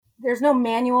there's no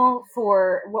manual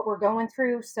for what we're going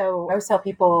through. So I always tell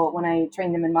people when I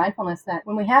train them in mindfulness that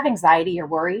when we have anxiety or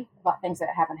worry about things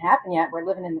that haven't happened yet, we're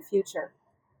living in the future.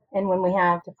 And when we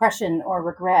have depression or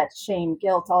regret, shame,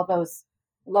 guilt, all those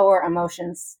lower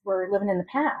emotions, we're living in the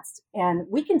past. And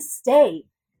we can stay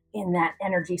in that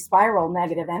energy spiral,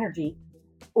 negative energy,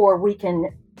 or we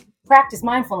can practice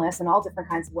mindfulness in all different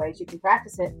kinds of ways. You can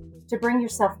practice it to bring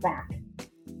yourself back.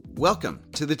 Welcome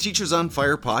to the Teachers on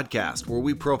Fire podcast, where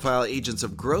we profile agents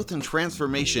of growth and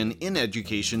transformation in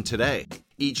education today.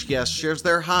 Each guest shares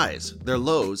their highs, their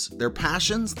lows, their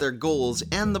passions, their goals,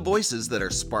 and the voices that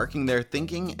are sparking their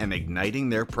thinking and igniting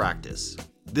their practice.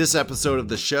 This episode of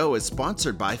the show is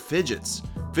sponsored by Fidgets.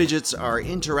 Fidgets are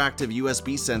interactive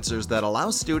USB sensors that allow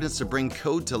students to bring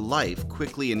code to life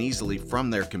quickly and easily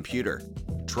from their computer.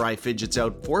 Try Fidgets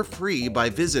out for free by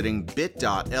visiting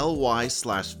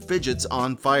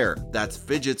bit.ly/fidgetsonfire. That's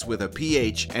Fidgets with a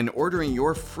PH, and ordering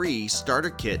your free starter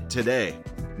kit today.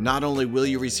 Not only will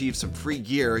you receive some free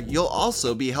gear, you'll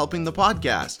also be helping the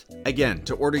podcast. Again,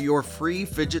 to order your free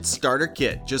Fidget starter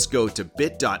kit, just go to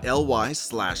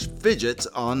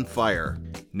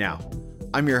bit.ly/fidgetsonfire. Now,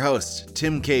 I'm your host,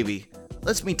 Tim Cavey.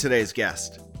 Let's meet today's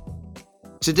guest.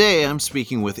 Today, I'm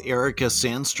speaking with Erica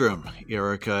Sandstrom.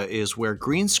 Erica is where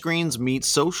green screens meet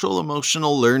social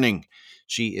emotional learning.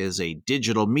 She is a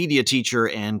digital media teacher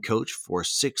and coach for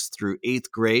 6th through 8th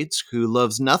grades who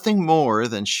loves nothing more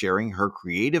than sharing her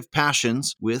creative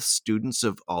passions with students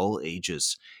of all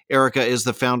ages. Erica is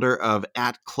the founder of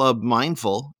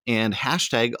 @ClubMindful and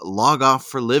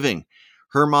 #LogOffForLiving.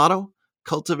 Her motto,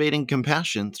 cultivating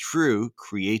compassion through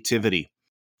creativity.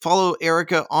 Follow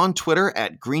Erica on Twitter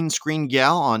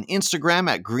 @GreenscreenGal, on Instagram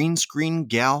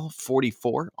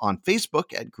 @GreenscreenGal44, on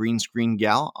Facebook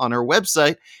 @GreenscreenGal, on her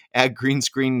website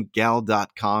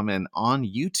 @greenscreengal.com, and on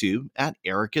YouTube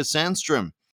 @Erica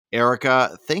Sandstrom.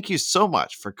 Erica, thank you so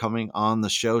much for coming on the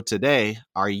show today.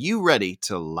 Are you ready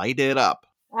to light it up?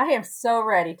 I am so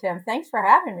ready, Tim. Thanks for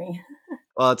having me.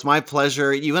 Well, it's my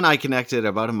pleasure. You and I connected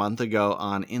about a month ago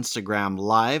on Instagram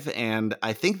Live, and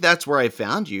I think that's where I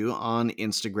found you, on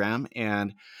Instagram.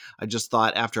 And I just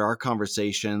thought, after our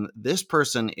conversation, this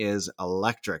person is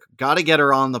electric. Got to get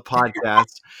her on the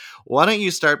podcast. Why don't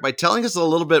you start by telling us a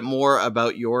little bit more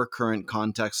about your current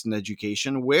context in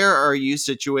education? Where are you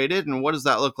situated, and what does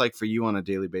that look like for you on a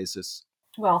daily basis?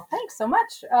 Well, thanks so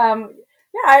much.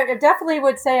 I definitely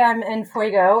would say I'm in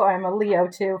Fuego. I'm a Leo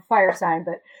too, fire sign,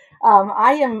 but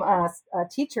I am a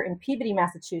teacher in Peabody,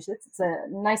 Massachusetts. It's a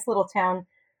nice little town,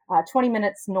 20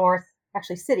 minutes north,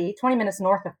 actually city, 20 minutes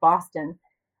north of Boston.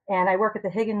 And I work at the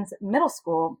Higgins Middle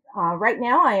School. Right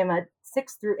now, I am a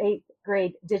 6th through 8th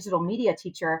grade digital media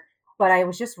teacher, but I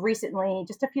was just recently,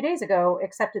 just a few days ago,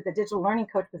 accepted the digital learning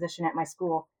coach position at my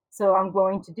school. So I'm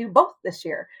going to do both this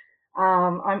year.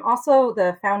 I'm also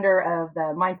the founder of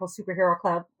the Mindful Superhero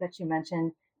Club that you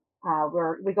mentioned,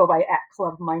 where we go by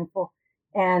 @ClubMindful.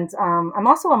 And I'm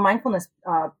also a mindfulness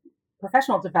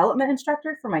professional development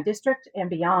instructor for my district and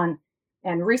beyond.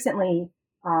 And recently,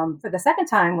 for the second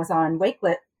time, was on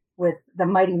Wakelet with the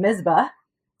mighty Mizbah.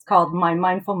 It's called My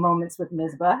Mindful Moments with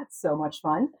Mizbah. It's so much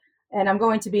fun. And I'm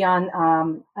going to be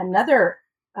on another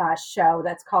show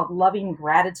that's called Loving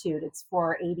Gratitude. It's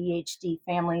for ADHD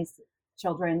families,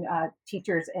 children,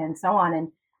 teachers, and so on.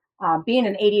 And being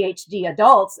an ADHD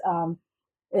adult,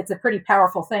 it's a pretty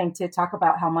powerful thing to talk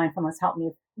about how mindfulness helped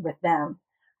me with them.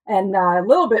 And a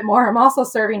little bit more, I'm also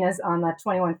serving as on the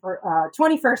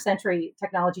 21st Century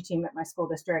Technology team at my school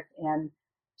district and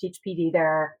teach PD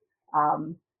there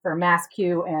for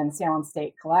MassQ and Salem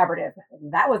State Collaborative.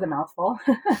 That was a mouthful.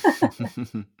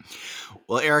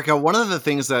 Well, Erica, one of the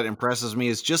things that impresses me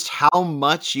is just how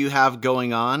much you have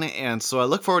going on. And so I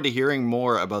look forward to hearing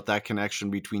more about that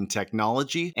connection between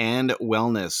technology and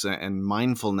wellness and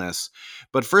mindfulness.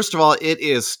 But first of all, it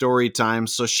is story time.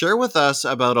 So share with us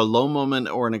about a low moment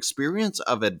or an experience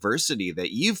of adversity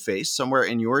that you've faced somewhere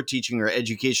in your teaching or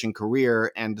education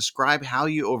career, and describe how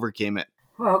you overcame it.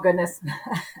 Oh, goodness.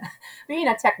 Being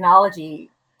a technology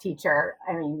teacher,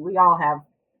 I mean, we all have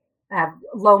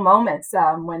low moments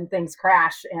when things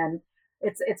crash, and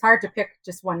it's hard to pick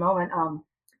just one moment.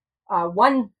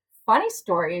 One funny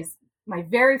story is my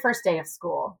very first day of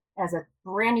school as a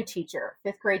brand new teacher,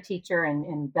 5th grade teacher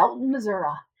in Belton,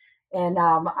 Missouri. And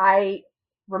I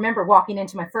remember walking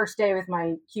into my first day with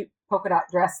my cute polka dot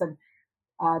dress, and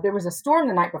there was a storm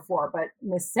the night before, but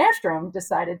Miss Sandstrom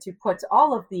decided to put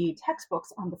all of the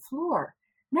textbooks on the floor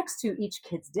next to each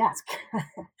kid's desk.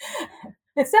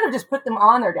 Instead of just put them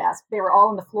on their desk, they were all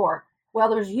on the floor. Well,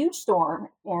 there was a huge storm,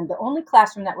 and the only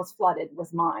classroom that was flooded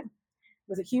was mine. It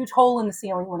was a huge hole in the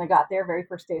ceiling when I got there, very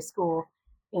first day of school.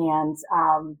 And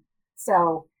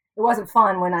So it wasn't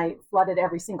fun when I flooded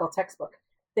every single textbook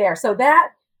there. So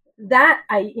that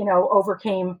I,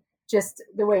 overcame just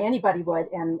the way anybody would.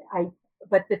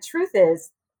 But the truth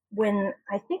is, when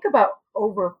I think about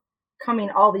overcoming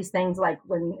all these things, like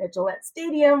when at Gillette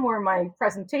Stadium, where my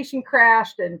presentation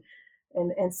crashed and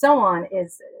so on,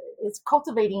 is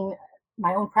cultivating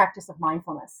my own practice of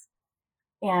mindfulness.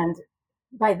 And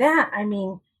by that, I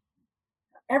mean,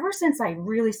 ever since I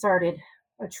really started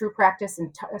a true practice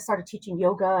and started teaching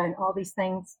yoga and all these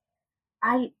things,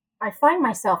 I I find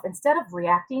myself, instead of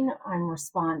reacting, I'm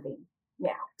responding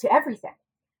now to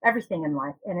everything in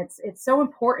life, and it's so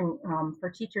important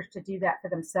for teachers to do that for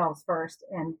themselves first.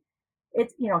 And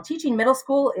it's, teaching middle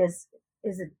school is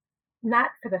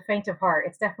not for the faint of heart.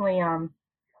 It's definitely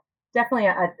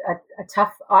a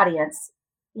tough audience,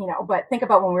 But think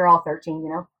about when we were all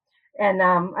 13. And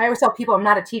I always tell people I'm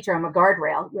not a teacher, I'm a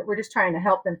guardrail. We're just trying to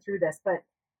help them through this. But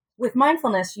with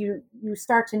mindfulness, you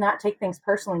start to not take things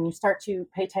personally, and you start to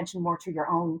pay attention more to your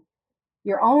own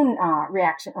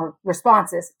reaction or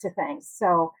responses to things.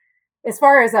 So as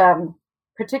far as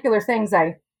particular things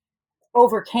I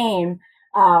overcame,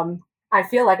 I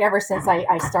feel like ever since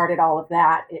I started all of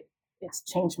that, it's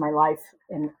changed my life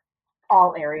in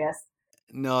all areas.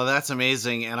 No, that's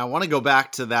amazing. And I want to go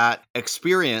back to that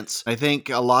experience. I think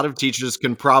a lot of teachers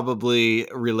can probably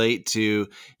relate to,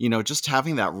 just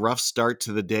having that rough start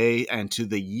to the day and to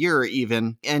the year,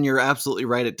 even. And you're absolutely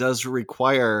right. It does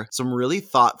require some really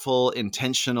thoughtful,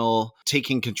 intentional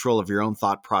taking control of your own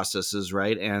thought processes,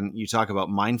 right? And you talk about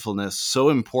mindfulness, so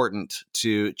important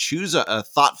to choose a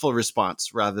thoughtful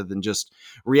response rather than just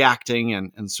reacting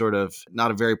and sort of,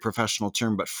 not a very professional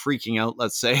term, but freaking out,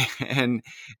 let's say, and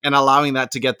allowing that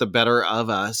to get the better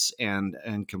of us and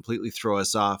completely throw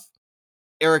us off.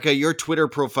 Erica, your Twitter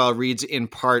profile reads in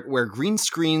part, where green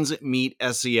screens meet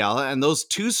SEL, and those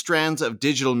two strands of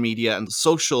digital media and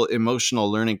social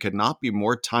emotional learning could not be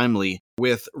more timely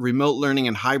with remote learning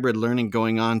and hybrid learning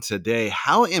going on today.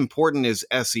 How important is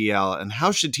SEL, and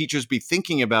how should teachers be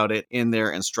thinking about it in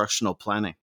their instructional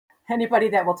planning? Anybody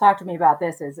that will talk to me about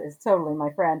this is totally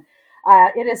my friend.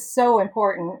 It is so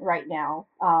important right now,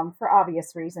 for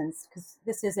obvious reasons, because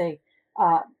this is a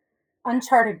uh,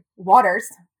 uncharted waters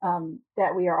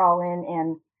that we are all in,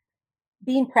 and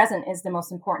being present is the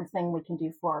most important thing we can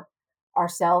do for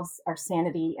ourselves, our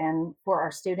sanity, and for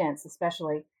our students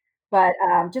especially. But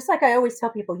just like I always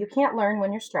tell people, you can't learn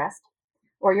when you're stressed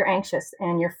or you're anxious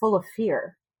and you're full of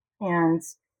fear. And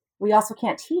we also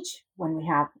can't teach when we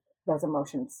have those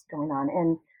emotions going on.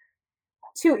 And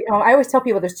I always tell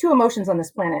people there's two emotions on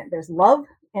this planet. There's love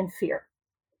and fear,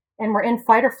 and we're in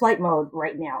fight or flight mode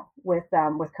right now with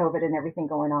COVID and everything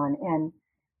going on. And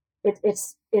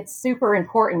it's super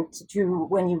important to,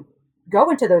 when you go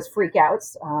into those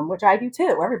freakouts, which I do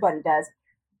too, everybody does,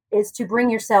 is to bring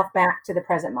yourself back to the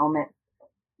present moment.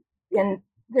 And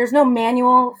there's no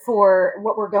manual for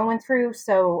what we're going through.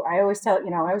 So I always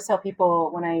tell people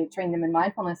when I train them in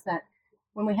mindfulness that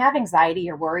when we have anxiety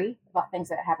or worry about things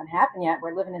that haven't happened yet,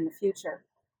 we're living in the future.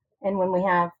 And when we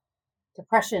have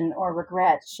depression or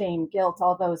regret, shame, guilt,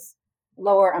 all those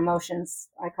lower emotions,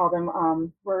 I call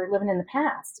them, we're living in the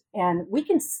past. And we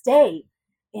can stay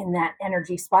in that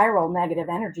energy spiral, negative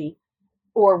energy,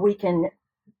 or we can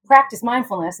practice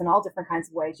mindfulness in all different kinds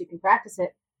of ways. You can practice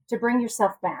it to bring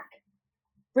yourself back.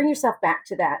 Bring yourself back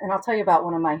to that. And I'll tell you about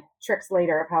one of my tricks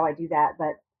later of how I do that.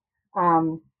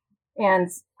 Um, and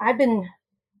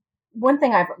one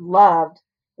thing I've loved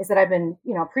is that I've been,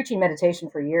 preaching meditation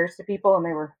for years to people, and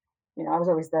they were, I was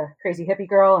always the crazy hippie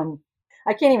girl, and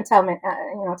I can't even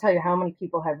tell you how many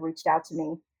people have reached out to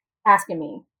me asking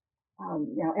me,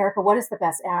 Erica, what is the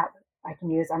best app I can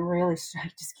use? I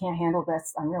just can't handle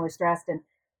this. I'm really stressed. And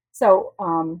so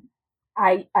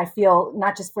I feel,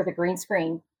 not just for the green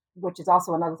screen, which is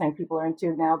also another thing people are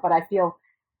into now, but I feel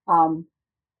um,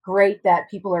 great that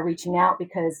people are reaching out,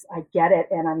 because I get it,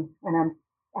 and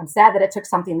I'm sad that it took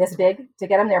something this big to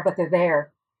get them there, but they're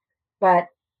there. But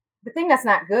the thing that's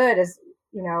not good is,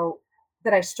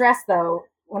 that I stress, though,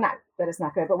 well, not that it's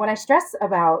not good, but when I stress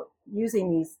about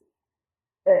using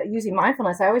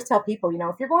mindfulness, I always tell people,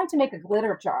 if you're going to make a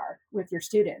glitter jar with your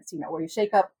students, where you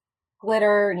shake up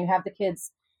glitter and you have the kids,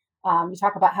 you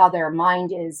talk about how their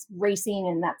mind is racing,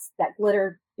 and that's that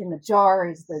glitter in the jar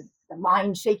is the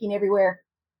mind shaking everywhere.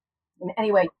 And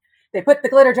anyway, they put the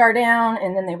glitter jar down,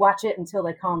 and then they watch it until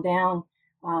they calm down,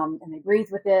 and they breathe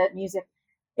with it, music.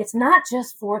 It's not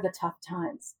just for the tough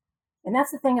times. And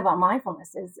that's the thing about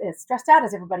mindfulness, is stressed out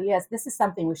as everybody is. This is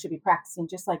something we should be practicing,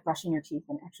 just like brushing your teeth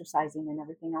and exercising and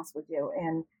everything else we do.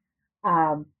 And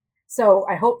so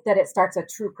I hope that it starts a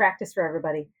true practice for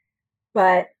everybody.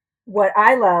 But what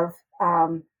I love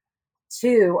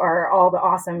too are all the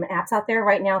awesome apps out there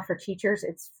right now for teachers.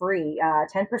 It's free.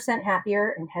 10%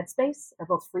 Happier and Headspace are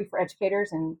both free for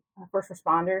educators and first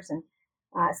responders and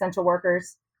essential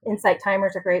workers. Insight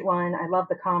Timer's a great one. I love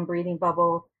the Calm Breathing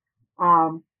Bubble,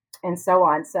 um, and so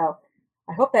on. So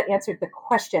I hope that answered the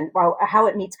question. Well, how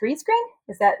it meets green screen?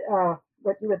 Is that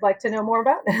what you would like to know more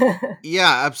about?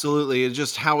 Yeah, absolutely. It's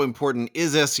just how important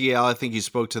is SEL? I think you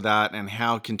spoke to that, and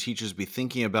how can teachers be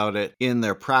thinking about it in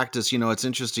their practice? It's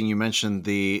interesting you mentioned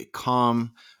the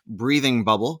Calm Breathing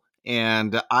Bubble.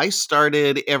 And I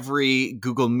started every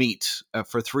Google Meet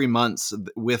for 3 months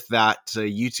with that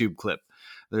YouTube clip.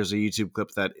 There's a YouTube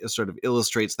clip that sort of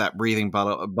illustrates that breathing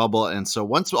bubble. And so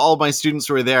once all my students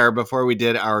were there, before we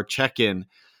did our check-in,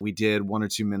 we did 1 or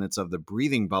 2 minutes of the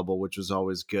breathing bubble, which was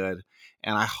always good.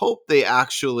 And I hope they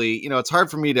actually, it's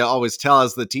hard for me to always tell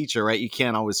as the teacher, right? You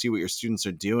can't always see what your students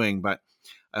are doing, but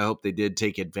I hope they did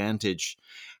take advantage.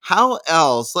 How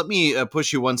else? Let me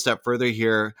push you one step further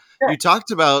here. Sure. You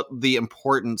talked about the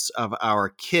importance of our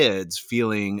kids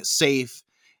feeling safe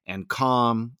and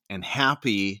calm and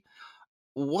happy.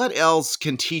 What else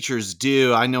can teachers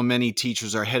do? I know many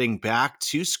teachers are heading back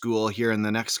to school here in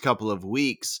the next couple of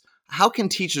weeks. How can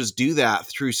teachers do that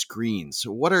through screens?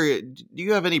 Do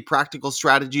you have any practical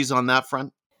strategies on that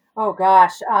front? Oh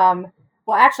gosh.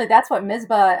 Well, actually, that's what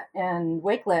Mizba and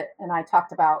Wakelet and I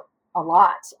talked about a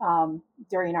lot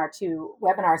during our two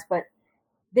webinars. But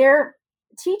they're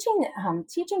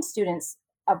teaching students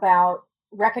about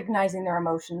recognizing their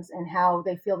emotions and how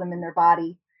they feel them in their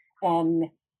body, and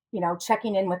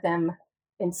checking in with them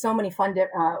in so many fun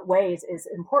ways is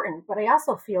important. But I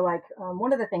also feel like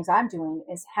one of the things I'm doing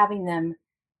is having them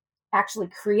actually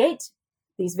create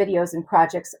these videos and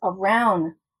projects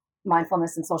around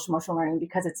mindfulness and social emotional learning,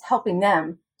 because it's helping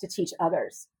them to teach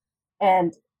others.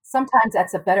 And sometimes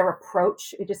that's a better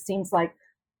approach. It just seems like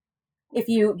if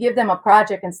you give them a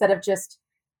project instead of just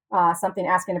something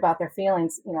asking about their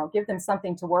feelings, give them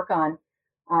something to work on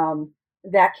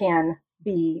that can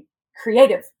be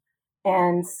creative.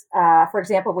 And for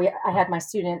example, I had my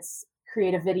students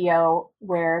create a video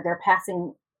where they're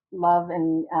passing love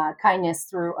and kindness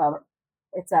through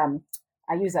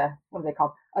I use what are they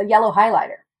called? A yellow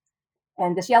highlighter.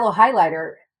 And this yellow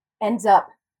highlighter ends up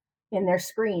in their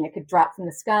screen. It could drop from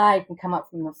the sky, it can come up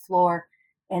from the floor,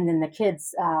 and then the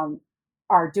kids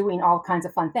are doing all kinds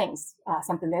of fun things,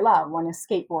 something they love. One is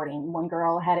skateboarding. One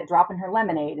girl had it drop in her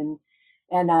lemonade,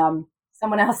 and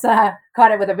someone else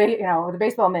caught it with with a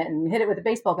baseball mitt and hit it with a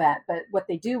baseball bat. But what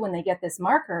they do when they get this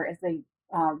marker is they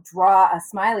draw a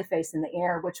smiley face in the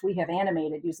air, which we have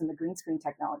animated using the green screen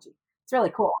technology. It's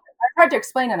really cool. It's hard to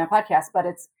explain on a podcast, but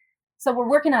so we're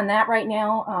working on that right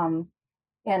now.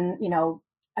 And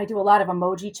I do a lot of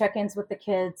emoji check-ins with the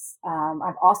kids.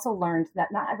 I've also learned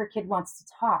that not every kid wants to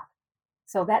talk.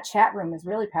 So that chat room is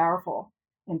really powerful,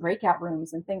 and breakout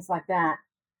rooms and things like that.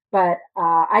 But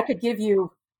I could give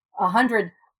you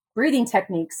 100 breathing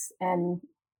techniques and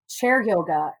chair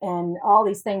yoga and all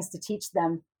these things to teach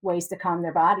them ways to calm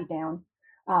their body down.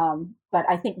 But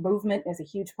I think movement is a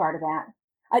huge part of that.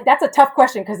 That's a tough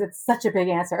question because it's such a big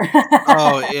answer.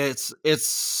 Oh, it's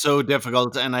so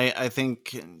difficult, and I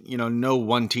think no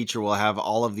one teacher will have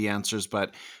all of the answers,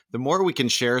 but the more we can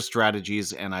share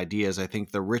strategies and ideas, I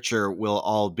think the richer we'll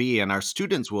all be, and our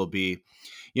students will be.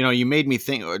 You made me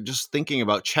think, just thinking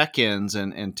about check-ins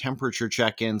and temperature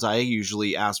check-ins. I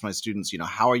usually ask my students,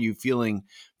 how are you feeling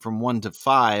from 1 to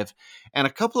 5? And a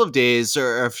couple of days,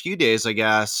 or a few days, I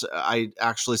guess, I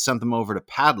actually sent them over to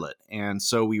Padlet. And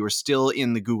so we were still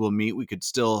in the Google Meet. We could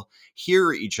still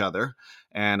hear each other.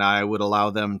 And I would allow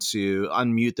them to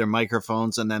unmute their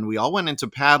microphones. And then we all went into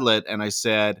Padlet, and I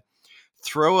said,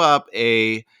 throw up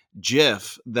a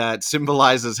GIF that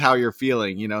symbolizes how you're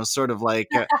feeling, sort of like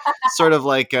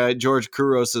George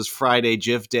Kouros's Friday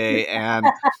GIF Day,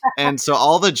 and so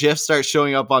all the GIFs start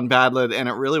showing up on Padlet, and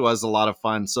it really was a lot of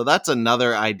fun. So that's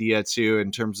another idea too,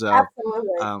 in terms of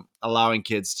Absolutely. allowing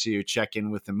kids to check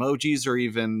in with emojis or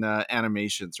even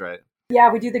animations, right?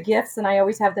 Yeah, we do the gifts, and I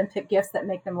always have them pick gifts that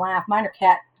make them laugh. Mine are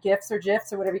cat gifts or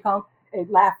gifs or whatever you call them.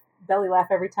 They laugh, belly laugh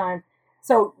every time.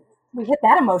 So we hit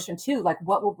that emotion too, like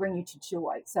what will bring you to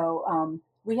joy. So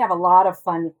we have a lot of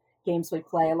fun games we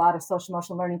play, a lot of social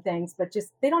emotional learning things, but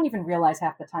just they don't even realize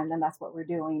half the time that that's what we're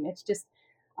doing. It's just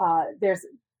there's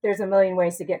a million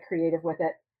ways to get creative with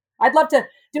it. I'd love to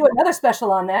do another special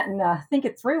on that and think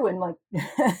it through and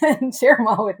and share them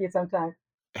all with you sometime.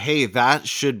 Hey, that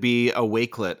should be a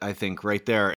Wakelet, I think, right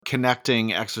there.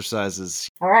 Connecting exercises.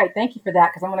 All right, thank you for that,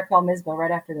 because I'm going to call Ms.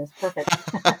 right after this. Perfect.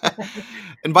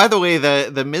 And by the way,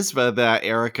 the Mizba that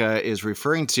Erica is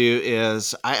referring to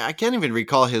is, I can't even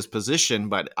recall his position,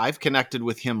 but I've connected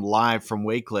with him live from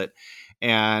Wakelet.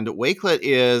 And Wakelet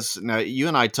is, now you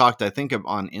and I talked, I think,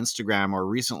 on Instagram or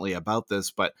recently about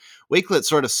this, but Wakelet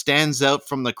sort of stands out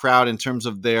from the crowd in terms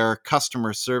of their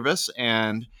customer service.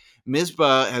 And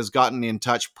Mizba has gotten in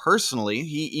touch personally.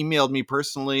 He emailed me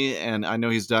personally, and I know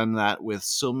he's done that with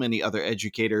so many other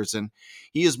educators. And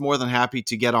he is more than happy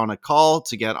to get on a call,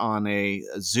 to get on a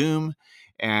Zoom,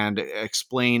 and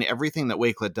explain everything that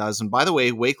Wakelet does. And by the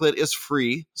way, Wakelet is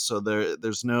free, so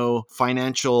there's no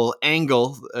financial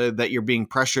angle that you're being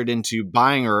pressured into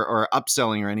buying or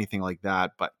upselling or anything like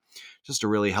that. But just a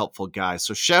really helpful guy.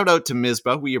 So shout out to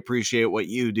Mizba. We appreciate what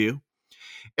you do.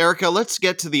 Erica, let's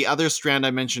get to the other strand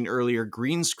I mentioned earlier,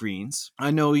 green screens.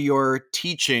 I know your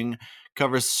teaching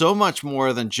covers so much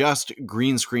more than just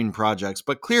green screen projects,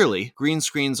 but clearly green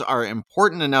screens are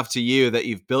important enough to you that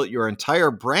you've built your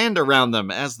entire brand around them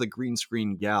as the green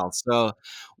screen gal. So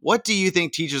what do you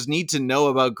think teachers need to know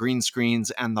about green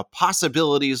screens and the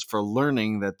possibilities for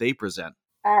learning that they present?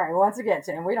 All right, once again,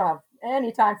 Tim, we don't have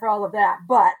any time for all of that,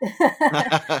 but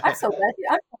I'm so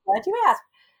glad you asked.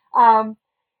 Um,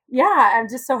 yeah, I'm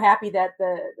just so happy that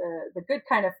the good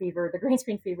kind of fever, the green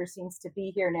screen fever, seems to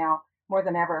be here now more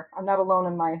than ever. I'm not alone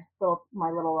in my little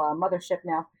mothership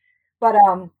now, but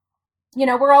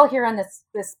we're all here on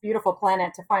this beautiful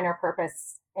planet to find our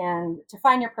purpose, and to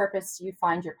find your purpose, you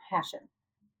find your passion.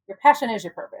 Your passion is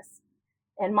your purpose,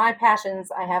 and my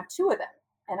passions, I have two of them,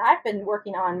 and I've been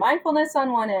working on mindfulness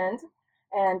on one end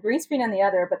and green screen on the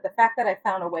other. But the fact that I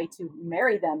found a way to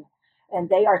marry them and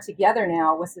they are together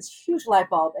now was this huge light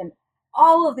bulb, and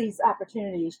all of these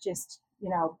opportunities just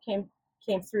came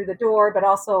through the door. But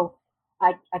also,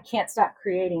 I can't stop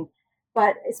creating.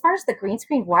 But as far as the green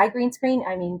screen, why green screen?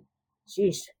 I mean,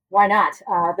 geez, why not?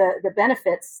 The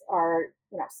benefits are,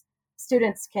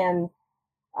 students can,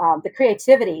 the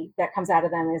creativity that comes out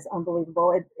of them is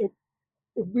unbelievable. It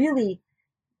really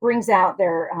brings out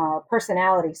their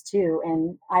personalities too.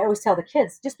 And I always tell the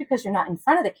kids, just because you're not in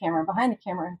front of the camera and behind the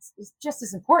camera is just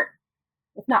as important,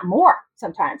 if not more,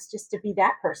 sometimes, just to be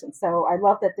that person. So I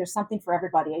love that there's something for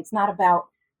everybody. It's not about,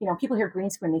 people hear green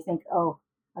screen, they think, oh,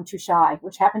 I'm too shy,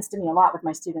 which happens to me a lot with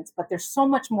my students. But there's so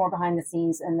much more behind the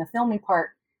scenes, and the filming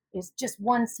part is just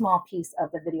one small piece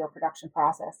of the video production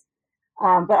process.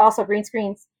 But also, green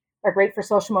screens are great for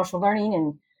social emotional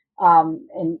learning,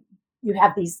 and you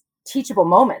have these teachable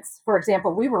moments. For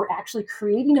example, we were actually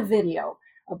creating a video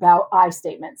about I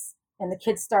statements, and the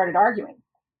kids started arguing.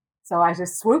 So I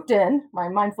just swooped in my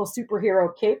mindful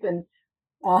superhero cape, and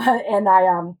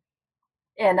I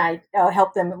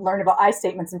helped them learn about I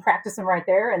statements and practice them right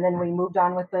there. And then we moved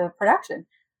on with the production.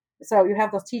 So you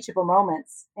have those teachable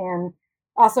moments, and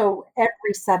also on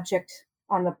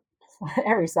the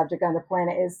every subject on the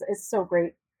planet is so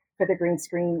great for the green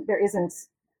screen. There isn't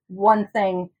one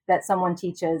thing that someone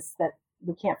teaches that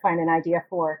we can't find an idea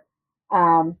for.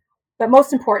 But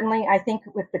most importantly, I think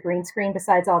with the green screen,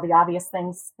 besides all the obvious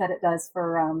things that it does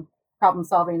for problem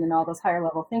solving and all those higher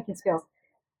level thinking skills,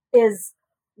 is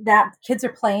that kids are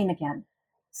playing again.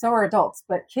 So are adults,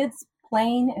 but kids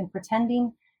playing and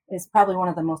pretending is probably one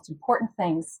of the most important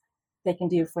things they can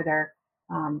do for their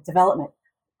development.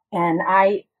 And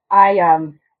I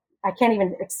can't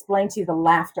even explain to you the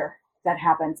laughter that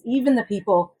happens. Even the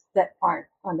people that aren't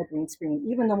on the green screen,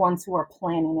 even the ones who are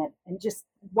planning it and just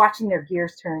watching their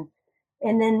gears turn.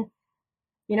 And then,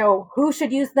 who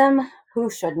should use them? Who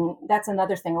shouldn't? That's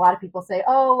another thing. A lot of people say,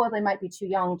 oh, well, they might be too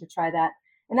young to try that.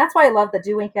 And that's why I love the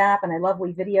DoInk app, and I love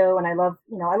WeVideo, and I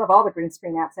love all the green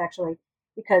screen apps actually,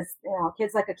 because,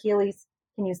 kids like Achilles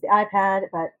can use the iPad,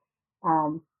 but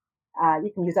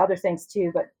you can use other things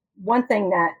too. But one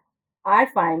thing that I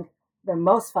find the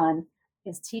most fun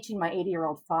is teaching my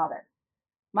 80-year-old father.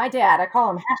 My dad, I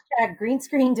call him hashtag green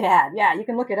screen dad. Yeah, you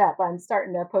can look it up. I'm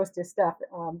starting to post his stuff.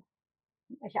 I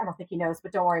don't think he knows,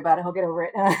 but don't worry about it. He'll get over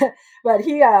it. But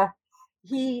he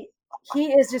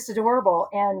is just adorable.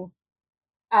 And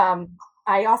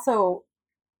I also,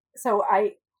 so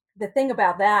I, the thing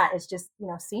about that is just,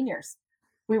 seniors.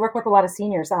 We work with a lot of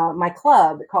seniors. My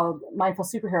club called Mindful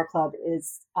Superhero Club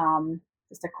is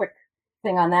just a quick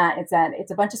thing on that. It's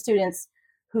a bunch of students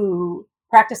who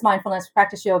practice mindfulness,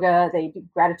 practice yoga, they do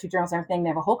gratitude journals and everything. They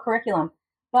have a whole curriculum,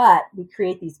 but we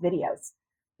create these videos.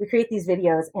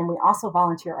 And we also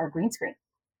volunteer our green screen.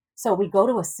 So we go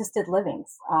to assisted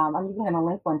livings. I'm even going to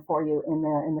link one for you in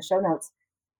the show notes,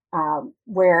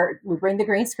 where we bring the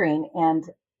green screen, and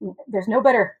there's no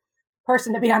better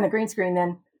person to be on the green screen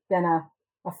than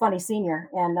a funny senior.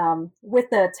 And with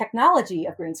the technology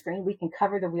of green screen, we can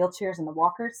cover the wheelchairs and the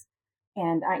walkers.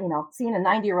 And seeing a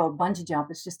 90-year-old bungee jump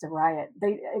is just a riot.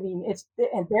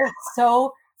 And they're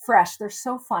so fresh, they're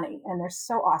so funny, and they're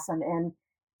so awesome. And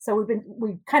so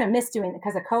we kind of missed doing it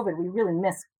because of COVID. We really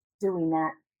miss doing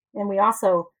that. And we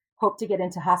also hope to get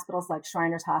into hospitals like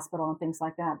Shriners Hospital and things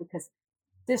like that, because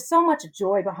there's so much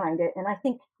joy behind it. And I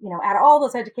think, out of all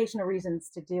those educational reasons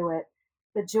to do it,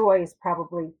 the joy is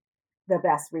probably the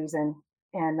best reason.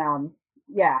 And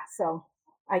so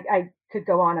I could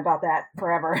go on about that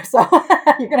forever. So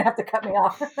you're going to have to cut me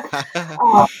off.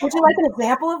 Would you like an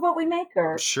example of what we make?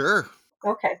 Or Sure.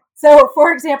 Okay. So,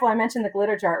 for example, I mentioned the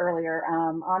glitter jar earlier.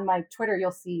 On my Twitter,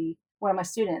 you'll see one of my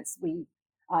students. Him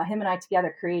and I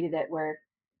together created it where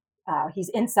he's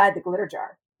inside the glitter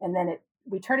jar, and then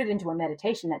we turned it into a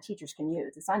meditation that teachers can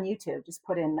use. It's on YouTube. Just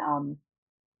put in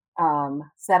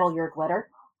 "settle your glitter,"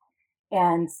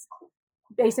 and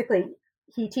basically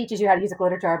he teaches you how to use a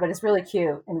glitter jar. But it's really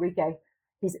cute. Enrique,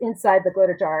 he's inside the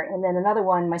glitter jar, and then another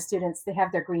one. My students, they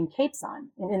have their green capes on,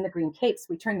 and in the green capes,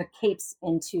 we turn the capes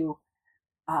into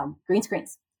green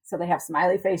screens. So they have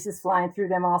smiley faces flying through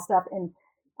them, all stuff. And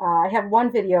I have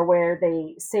one video where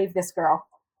they save this girl.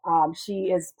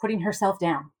 She is putting herself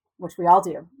down, which we all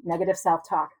do, negative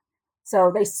self-talk.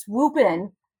 So they swoop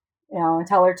in, and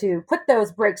tell her to put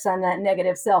those brakes on that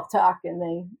negative self-talk, and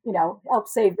they, help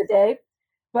save the day.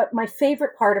 But my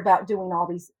favorite part about doing all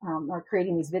these, or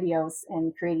creating these videos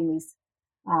and creating these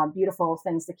beautiful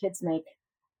things the kids make,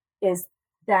 is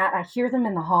that I hear them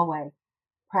in the hallway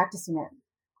practicing it.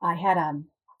 I had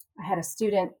a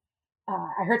student.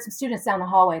 I heard some students down the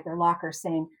hallway at their locker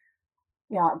saying,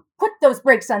 put those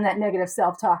brakes on that negative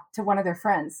self-talk to one of their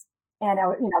friends. And,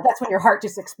 that's when your heart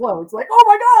just explodes. Like, oh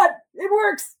my God, it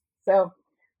works. So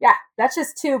yeah, that's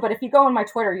just two. But if you go on my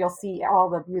Twitter, you'll see all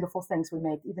the beautiful things we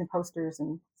make, even posters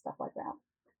and stuff like that.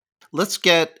 Let's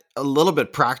get a little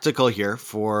bit practical here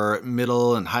for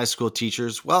middle and high school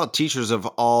teachers. Well, teachers at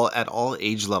all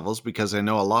age levels, because I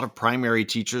know a lot of primary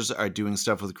teachers are doing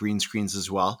stuff with green screens as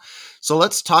well. So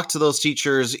let's talk to those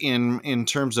teachers in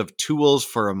terms of tools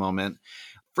for a moment.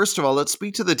 First of all, let's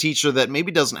speak to the teacher that maybe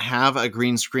doesn't have a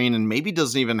green screen and maybe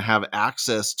doesn't even have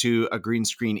access to a green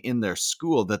screen in their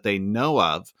school that they know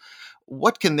of.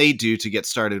 What can they do to get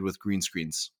started with green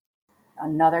screens?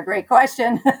 Another great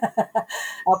question.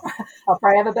 I'll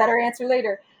probably have a better answer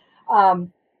later.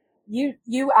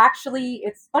 You actually,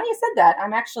 it's funny you said that.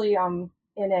 I'm actually in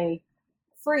a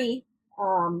free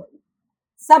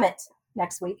summit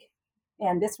next week,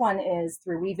 and this one is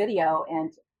through WeVideo,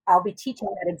 and I'll be teaching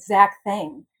that exact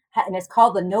thing, and it's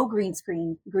called the No Green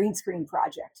Screen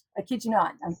Project. I kid you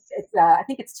not. I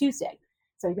think it's Tuesday,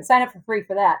 so you can sign up for free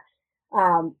for that.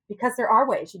 Because there are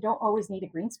ways. You don't always need a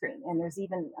green screen. And there's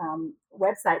even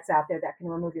websites out there that can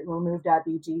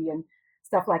remove.bg and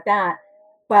stuff like that.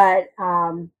 But,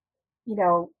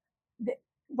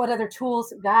 what other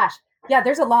tools? Gosh, yeah,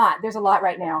 there's a lot. There's a lot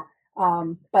right now.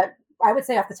 But I would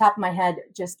say off the top of my head,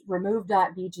 just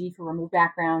remove.bg for remove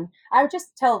background. I would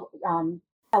just tell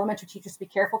elementary teachers to be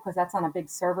careful because that's on a big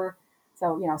server.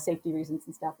 So, safety reasons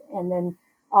and stuff. And then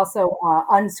also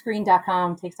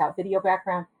unscreen.com takes out video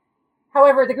background.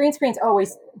 However, the green screen's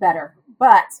always better,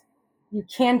 but you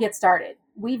can get started.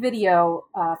 WeVideo,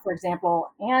 for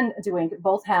example, and Doing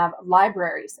both have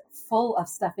libraries full of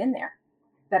stuff in there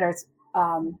that is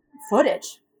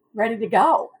footage ready to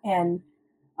go. And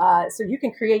so you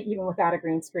can create even without a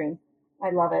green screen. I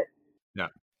love it. Yeah.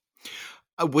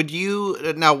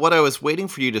 Now, what I was waiting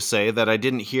for you to say that I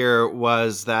didn't hear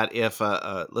was that if,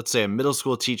 let's say, a middle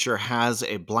school teacher has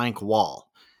a blank wall,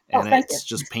 and it's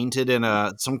just painted in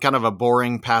some kind of a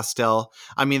boring pastel.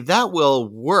 I mean, that will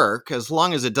work as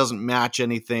long as it doesn't match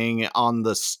anything on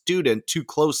the student too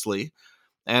closely.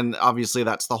 And obviously,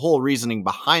 that's the whole reasoning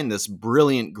behind this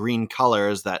brilliant green color,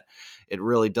 is that it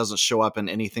really doesn't show up in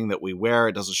anything that we wear.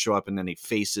 It doesn't show up in any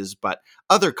faces, but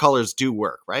other colors do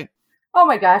work, right? Oh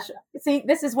my gosh. See,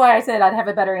 this is why I said I'd have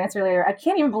a better answer later. I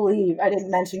can't even believe I didn't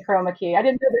mention chroma key. I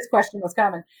didn't know this question was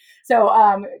coming. So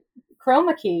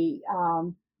chroma key,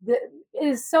 it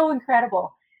is so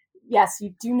incredible. Yes,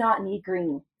 you do not need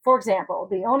green. For example,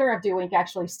 the owner of Dewink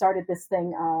actually started this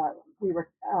thing. I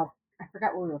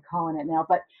forgot what we were calling it now,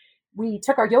 but we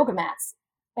took our yoga mats,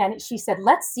 and she said,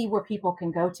 let's see where people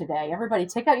can go today. Everybody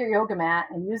take out your yoga mat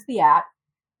and use the app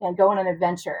and go on an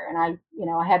adventure. And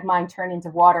I had mine turn into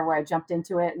water where I jumped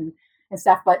into it and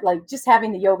stuff. But like just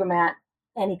having the yoga mat,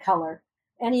 any color,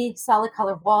 any solid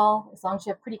color wall, as long as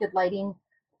you have pretty good lighting,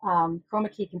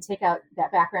 chroma key can take out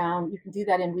that background. You can do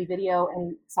that in WeVideo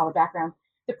and solid background.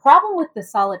 The problem with the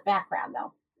solid background,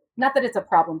 though, not that it's a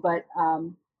problem, but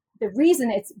the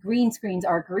reason it's green screens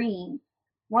are green,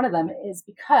 one of them is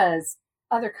because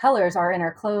other colors are in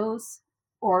our clothes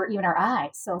or even our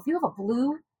eyes. So if you have a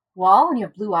blue wall and you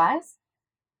have blue eyes,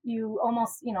 you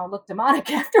almost, look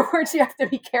demonic afterwards. You have to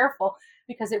be careful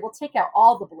because it will take out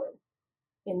all the blue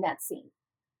in that scene.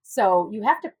 So you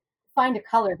have to find a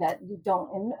color that you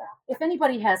don't. And if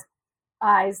anybody has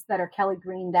eyes that are Kelly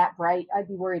green that bright, I'd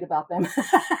be worried about them.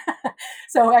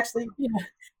 So actually,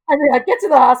 I mean, I'd get to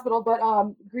the hospital, but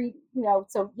green,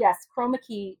 so yes, chroma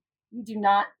key,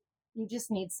 you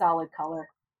just need solid color.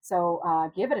 So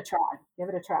give it a try. Give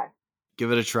it a try.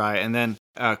 Give it a try. And then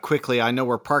quickly, I know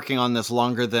we're parking on this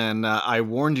longer than I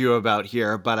warned you about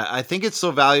here, but I think it's so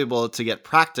valuable to get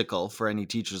practical for any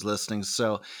teachers listening.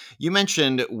 So you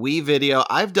mentioned WeVideo.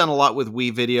 I've done a lot with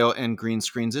WeVideo and green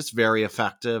screens. It's very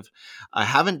effective. I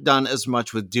haven't done as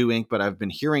much with DoInk, but I've been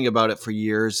hearing about it for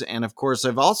years. And of course,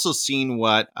 I've also seen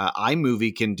what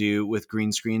iMovie can do with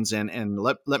green screens. And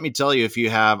let me tell you, if you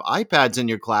have iPads in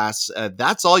your class,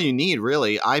 that's all you need,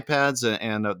 really. iPads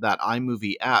and that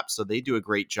iMovie app. So they do a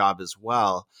great job as well.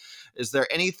 Is there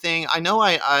anything, I know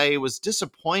I was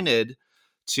disappointed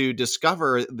to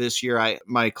discover this year,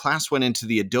 my class went into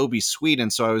the Adobe suite.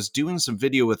 And so I was doing some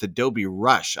video with Adobe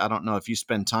Rush. I don't know if you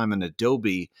spend time in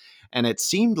Adobe. And it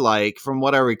seemed like, from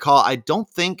what I recall, I don't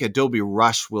think Adobe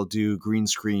Rush will do green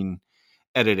screen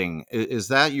editing. Is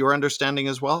that your understanding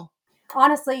as well?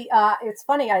 Honestly, it's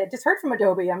funny. I just heard from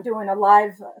Adobe. I'm doing a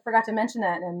live, I forgot to mention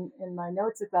that in my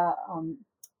notes at the, I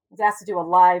was asked to do a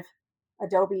live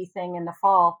Adobe thing in the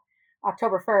fall,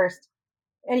 October 1st.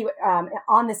 Anyway,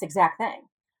 on this exact thing.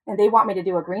 And they want me to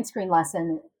do a green screen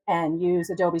lesson and use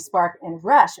Adobe Spark and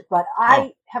Rush. But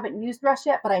I haven't used Rush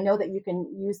yet, but I know that you can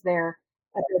use their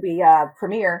Adobe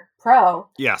Premiere Pro.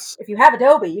 Yes. If you have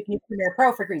Adobe, you can use Premiere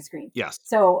Pro for green screen. Yes.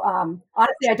 So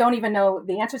honestly, I don't even know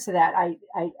the answer to that.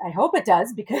 I hope it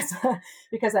does because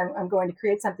I'm going to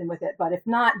create something with it. But if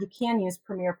not, you can use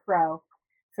Premiere Pro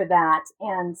for that.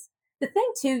 And the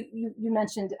thing too, you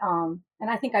mentioned, and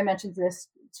I think I mentioned this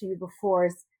to you before,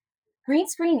 is green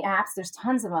screen apps. There's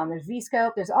tons of them. There's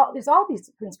VScope. There's all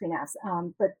these green screen apps.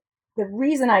 But the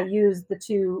reason I use the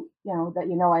two,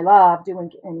 that I love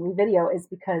DoInk and WeVideo is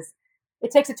because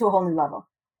it takes it to a whole new level.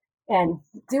 And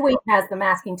DoInk has the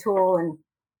masking tool and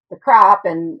the crop,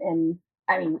 and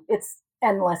I mean it's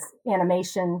endless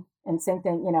animation. And same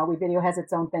thing, WeVideo has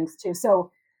its own things too.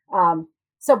 So,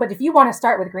 but if you want to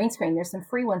start with green screen, there's some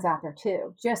free ones out there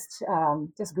too. Just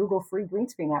Google free green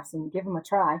screen apps and give them a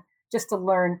try, just to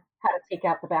learn how to take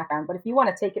out the background. But if you want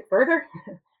to take it further,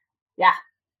 yeah,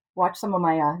 watch some of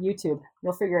my YouTube.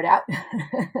 You'll figure it out.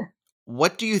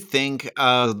 What do you think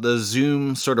of the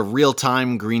Zoom sort of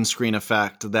real-time green screen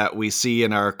effect that we see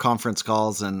in our conference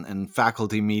calls and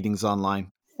faculty meetings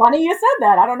online? Funny you said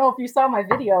that. I don't know if you saw my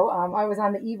video. I was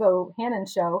on the Evo Hannon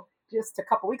show just a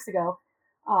couple weeks ago.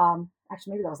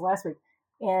 Actually, maybe that was last week.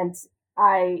 And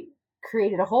I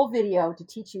created a whole video to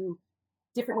teach you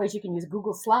different ways you can use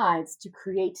Google Slides to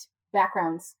create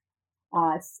backgrounds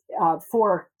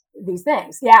for these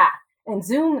things. Yeah. And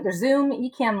the Zoom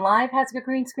Ecamm Live has a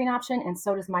green screen option, and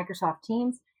so does Microsoft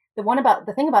Teams.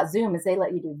 The thing about Zoom is they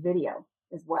let you do video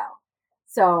as well.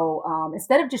 So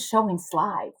instead of just showing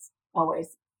slides,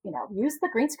 always, use the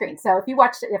green screen. So if you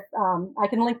watch, I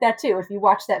can link that too. If you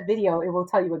watch that video, it will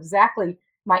tell you exactly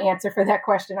my answer for that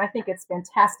question. I think it's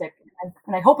fantastic,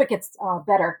 and I hope it gets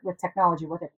better with technology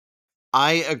with it.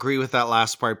 I agree with that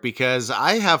last part because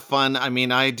I have fun. I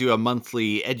mean, I do a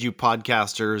monthly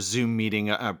EduPodcaster Zoom meeting,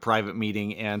 a private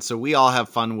meeting. And so we all have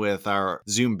fun with our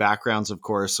Zoom backgrounds, of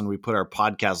course, and we put our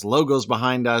podcast logos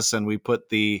behind us, and we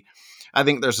put I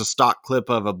think there's a stock clip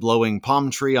of a blowing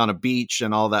palm tree on a beach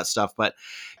and all that stuff. But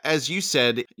as you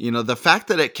said, the fact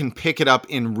that it can pick it up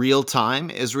in real time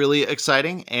is really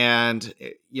exciting, and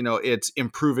it's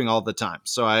improving all the time.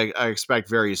 So I expect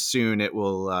very soon it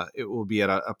will be at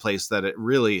a place that it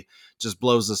really just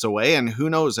blows us away. And who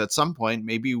knows, at some point,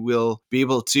 maybe we'll be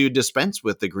able to dispense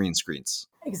with the green screens.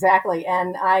 Exactly.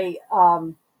 And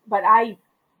I'm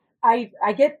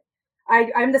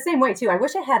the same way too. I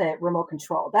wish I had a remote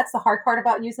control. That's the hard part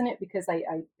about using it, because I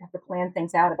have to plan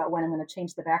things out about when I'm going to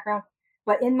change the background.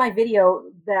 But in my video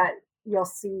that you'll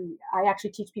see, I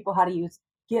actually teach people how to use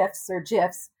GIFs or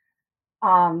GIFs,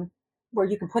 where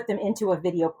you can put them into a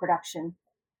video production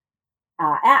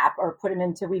app, or put them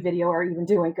into WeVideo or even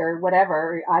DoInk or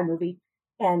whatever, iMovie,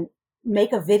 and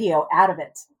make a video out of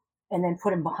it and then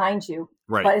put them behind you.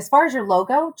 Right. But as far as your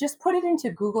logo, just put it into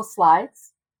Google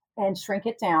Slides and shrink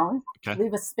it down. Okay.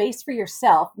 Leave a space for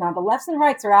yourself. Now, the lefts and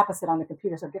rights are opposite on the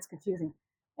computer, so it gets confusing.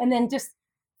 And then just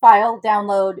file,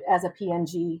 download as a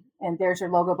PNG, and there's your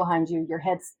logo behind you. Your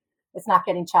head's, it's not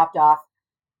getting chopped off.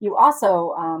 You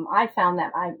also, I found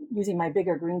that I'm using my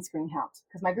bigger green screen helped,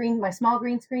 because my small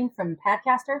green screen from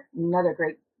Padcaster, another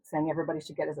great thing everybody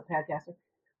should get as a Padcaster.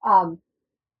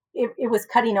 It was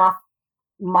cutting off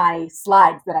my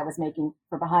slides that I was making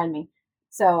for behind me.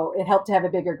 So it helped to have a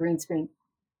bigger green screen.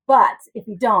 But if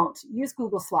you don't, use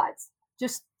Google Slides.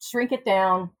 Just shrink it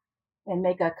down and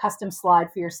make a custom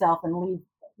slide for yourself and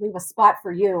leave a spot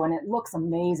for you. And it looks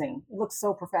amazing. It looks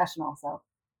so professional. So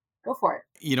go for it.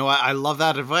 You know, I love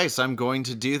that advice. I'm going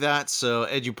to do that. So,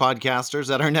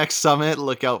 EduPodcasters, at our next summit,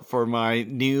 look out for my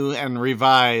new and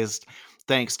revised,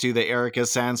 thanks to the Erica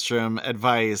Sandstrom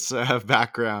advice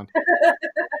background.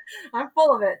 I'm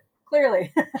full of it,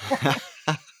 clearly.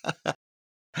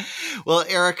 Well,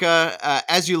 Erica,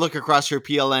 as you look across your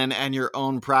PLN and your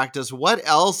own practice, what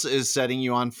else is setting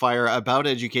you on fire about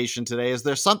education today? Is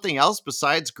there something else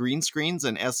besides green screens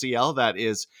and SEL that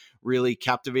is really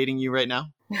captivating you right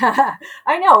now?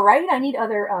 I know, right? I need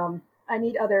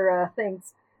other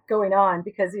things going on,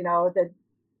 because that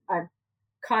I'm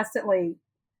constantly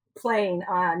playing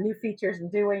on new features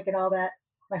and doing and all that.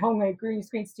 My homemade green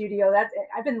screen studio. That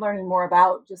I've been learning more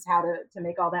about just how to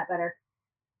make all that better.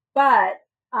 But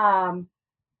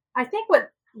I think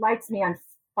what lights me on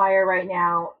fire right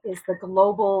now is the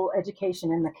global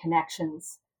education and the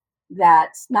connections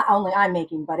that not only I'm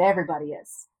making, but everybody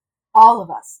is, all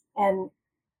of us. And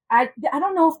I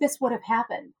don't know if this would have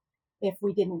happened if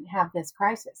we didn't have this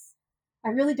crisis. I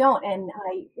really don't. And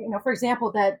for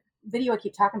example, that video I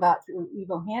keep talking about through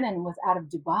Evo Hannon was out of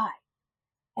Dubai.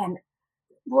 And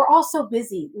we're all so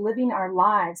busy living our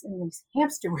lives in these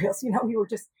hamster wheels. We were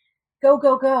just go,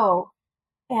 go, go,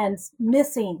 and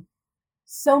missing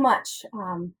so much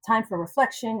time for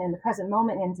reflection in the present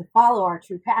moment, and to follow our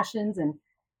true passions and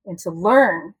to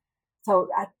learn. So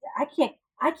I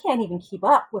can't even keep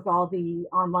up with all the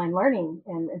online learning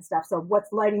and stuff. So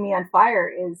what's lighting me on fire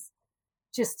is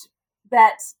just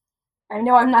that I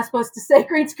know I'm not supposed to say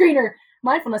green screen or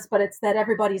mindfulness, but it's that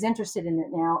everybody's interested in it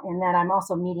now, and that I'm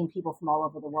also meeting people from all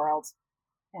over the world,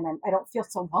 and I don't feel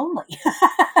so lonely.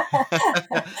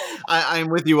 I'm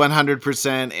with you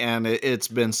 100%, and it's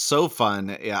been so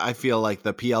fun. Yeah, I feel like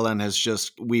the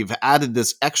PLN we've added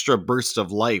this extra burst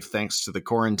of life thanks to the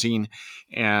quarantine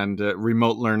and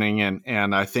remote learning.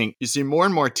 And I think you see more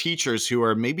and more teachers who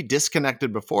are maybe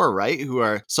disconnected before, right? Who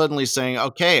are suddenly saying,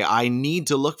 okay, I need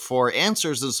to look for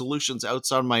answers and solutions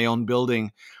outside my own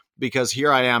building, because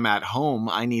here I am at home.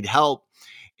 I need help.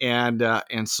 And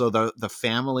so the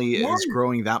family is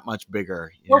growing that much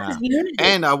bigger. Yeah.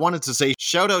 And I wanted to say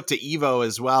shout out to Evo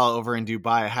as well over in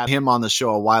Dubai. I had him on the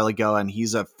show a while ago, and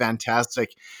he's a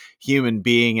fantastic human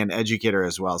being and educator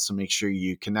as well. So make sure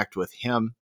you connect with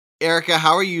him. Erica,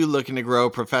 how are you looking to grow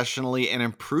professionally and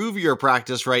improve your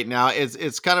practice right now?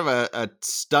 It's kind of a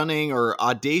stunning or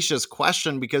audacious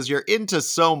question, because you're into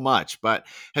so much, but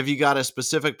have you got a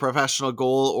specific professional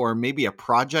goal or maybe a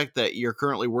project that you're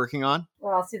currently working on?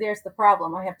 Well, see, there's the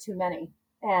problem. I have too many.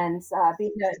 And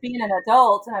being an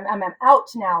adult, I'm out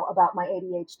now about my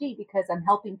ADHD, because I'm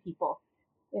helping people,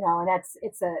 and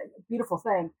it's a beautiful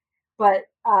thing. But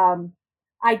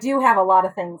I do have a lot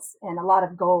of things and a lot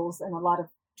of goals and a lot of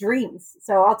dreams.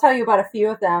 So I'll tell you about a few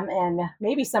of them, and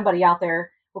maybe somebody out there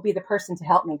will be the person to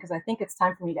help me, because I think it's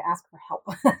time for me to ask for help.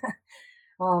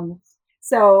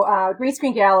 So Green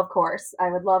Screen Gal, of course,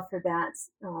 I would love for that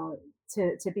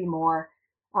to be more.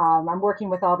 I'm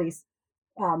working with all these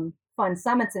fun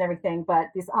summits and everything, but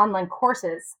these online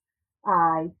courses,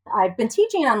 I've been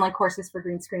teaching online courses for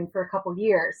Green Screen for a couple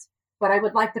years, but I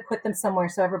would like to put them somewhere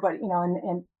so everybody,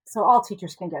 and so all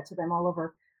teachers can get to them all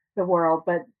over the world.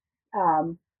 But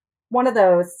one of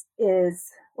them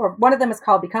is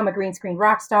called Become a Green Screen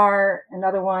Rockstar.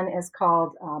 Another one is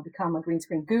called Become a Green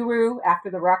Screen Guru, after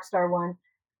the Rockstar one.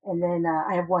 And then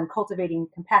I have one, Cultivating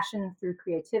Compassion Through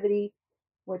Creativity,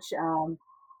 which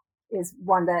is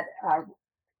one that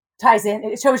ties in.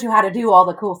 It shows you how to do all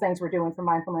the cool things we're doing for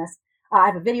mindfulness. I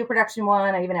have a video production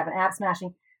one. I even have an app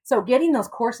smashing. So getting those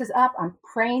courses up, I'm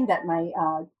praying that my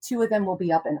 2 of them will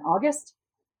be up in August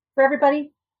for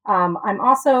everybody. I'm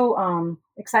also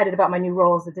excited about my new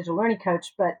role as a digital learning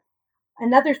coach, but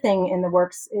another thing in the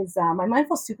works is my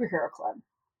Mindful Superhero Club.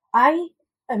 I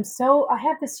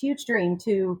have this huge dream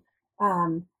to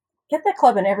get that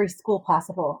club in every school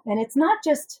possible. And it's not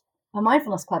just a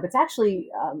mindfulness club, it's actually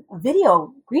a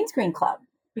video green screen club,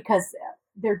 because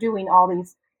they're doing all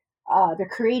these, they're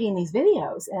creating these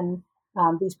videos and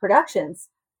these productions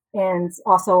and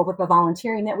also with the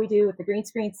volunteering that we do with the green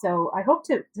screen. So I hope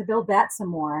to build that some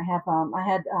more. I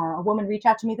had a woman reach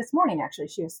out to me this morning. Actually,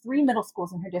 she has 3 middle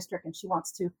schools in her district, and she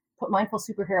wants to put mindful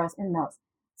superheroes in those.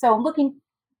 So I'm looking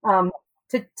um,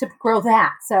 to grow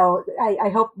that. So I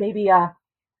hope maybe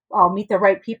I'll meet the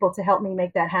right people to help me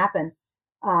make that happen.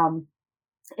 Um,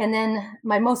 and then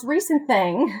my most recent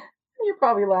thing, you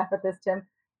probably laugh at this, Tim,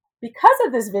 because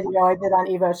of this video I did on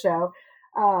Evo Show.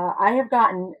 I have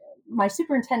gotten my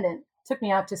superintendent took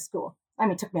me out to school. I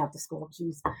mean, took me out to school.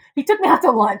 Jeez, he took me out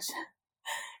to lunch.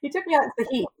 He took me out. It's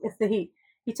the heat. It's the heat.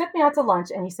 He took me out to lunch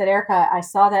and he said, "Erica, I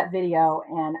saw that video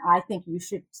and I think you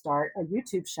should start a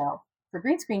YouTube show for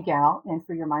Green Screen Gal and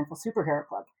for your Mindful Superhero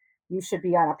Club. You should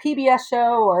be on a PBS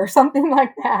show or something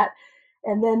like that."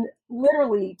 And then,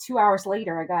 literally 2 hours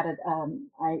later, I got it.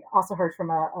 I also heard from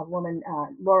a woman,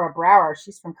 Laura Brower.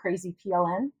 She's from Crazy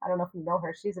PLN. I don't know if you know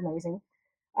her. She's amazing.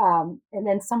 And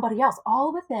then somebody else,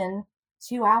 all within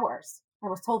 2 hours. I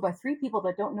was told by 3 people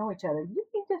that don't know each other, you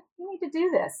need to do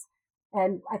this.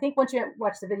 And I think once you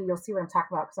watch the video, you'll see what I'm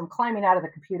talking about because I'm climbing out of the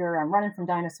computer, I'm running from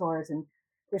dinosaurs, and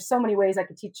there's so many ways I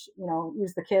could teach,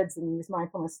 use the kids and use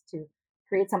mindfulness to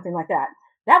create something like that.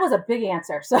 That was a big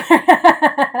answer. So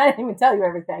I didn't even tell you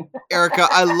everything. Erica,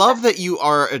 I love that you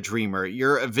are a dreamer.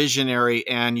 You're a visionary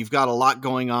and you've got a lot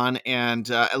going on. And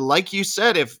like you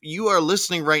said, if you are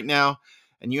listening right now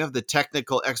and you have the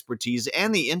technical expertise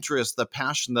and the interest, the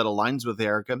passion that aligns with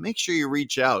Erica, make sure you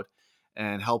reach out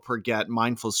and help her get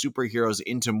mindful superheroes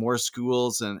into more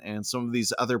schools and some of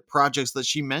these other projects that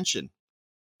she mentioned.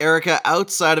 Erica,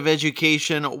 outside of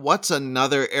education, what's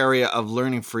another area of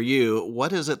learning for you?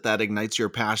 What is it that ignites your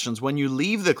passions when you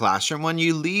leave the classroom, when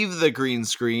you leave the green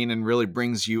screen and really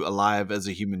brings you alive as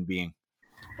a human being?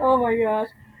 Oh my gosh.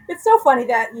 It's so funny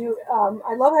that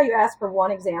I love how you ask for one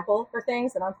example for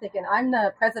things. And I'm thinking, I'm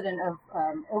the president of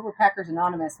Overpackers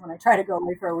Anonymous when I try to go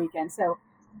away for a weekend. So,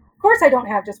 of course, I don't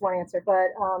have just one answer, but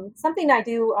something I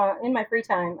do in my free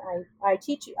time, I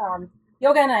teach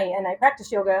yoga and I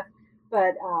practice yoga,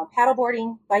 but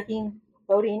paddleboarding, biking,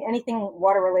 boating, anything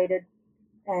water related,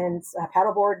 and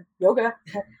paddleboard yoga.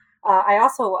 I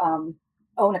also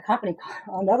own a company,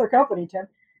 another company, Tim,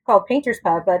 called Painters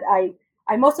Pub, but I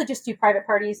mostly just do private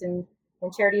parties and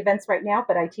charity events right now,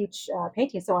 but I teach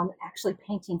painting, so I'm actually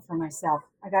painting for myself.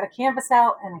 I got a canvas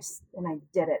out and I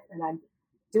did it, and I'm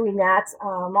doing that.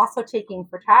 I'm also taking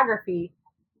photography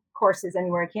courses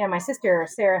anywhere I can. My sister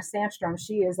Sarah Sandstrom,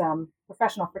 she is a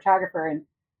professional photographer, and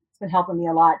it's been helping me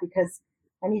a lot because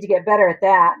I need to get better at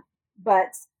that.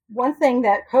 But one thing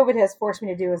that COVID has forced me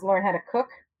to do is learn how to cook,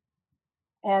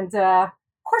 and of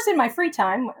course, in my free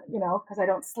time, because I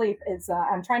don't sleep, is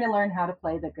I'm trying to learn how to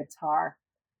play the guitar.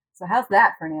 So how's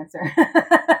that for an answer?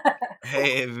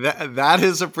 Hey, that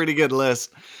is a pretty good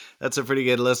list. That's a pretty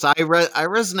good list. I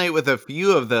resonate with a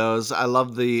few of those. I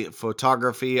love the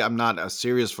photography. I'm not a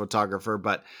serious photographer,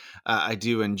 but I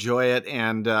do enjoy it.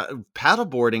 And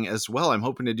paddleboarding as well. I'm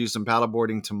hoping to do some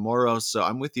paddleboarding tomorrow. So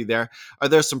I'm with you there. Are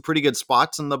there some pretty good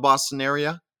spots in the Boston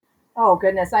area? Oh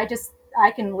goodness, I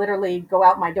can literally go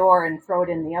out my door and throw it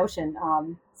in the ocean.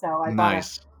 So I bought a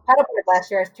Nice. paddleboard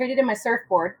last year. I traded in my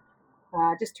surfboard.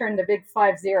 Just turned a big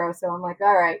 5-0, so I'm like,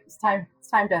 all right, it's time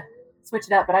to switch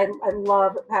it up. But I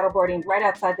love paddleboarding right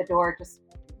outside the door. Just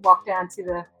walk down to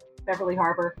the Beverly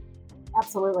Harbor.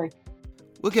 Absolutely.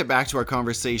 We'll get back to our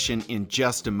conversation in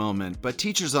just a moment, but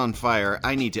Teachers on Fire,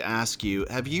 I need to ask you,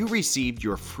 have you received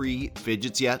your free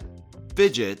fidgets yet?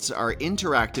 Fidgets are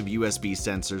interactive USB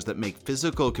sensors that make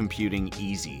physical computing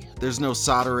easy. There's no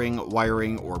soldering,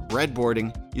 wiring, or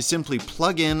breadboarding. You simply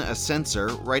plug in a sensor,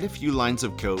 write a few lines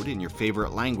of code in your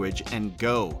favorite language, and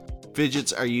go.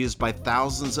 Fidgets are used by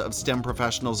thousands of STEM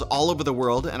professionals all over the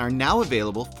world and are now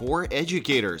available for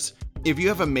educators. If you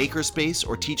have a makerspace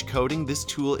or teach coding, this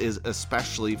tool is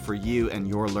especially for you and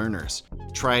your learners.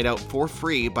 Try it out for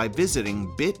free by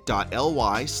visiting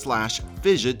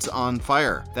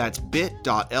bit.ly/fidgetsonfire. That's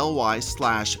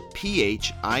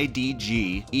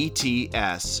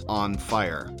bit.ly/PHIDGETS on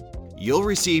fire. You'll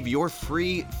receive your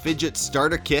free fidget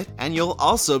starter kit and you'll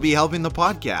also be helping the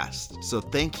podcast. So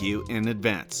thank you in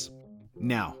advance.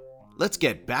 Now, let's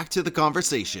get back to the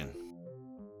conversation.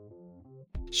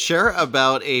 Share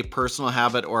about a personal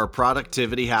habit or a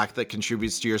productivity hack that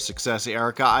contributes to your success,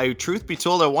 Erica. Truth be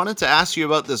told, I wanted to ask you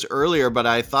about this earlier, but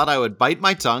I thought I would bite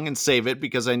my tongue and save it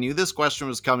because I knew this question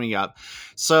was coming up.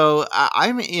 So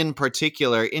I'm in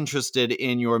particular interested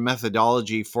in your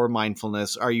methodology for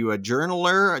mindfulness. Are you a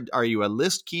journaler? Are you a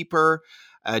list keeper?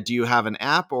 Do you have an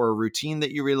app or a routine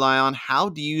that you rely on? How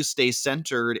do you stay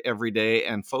centered every day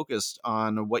and focused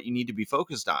on what you need to be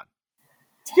focused on?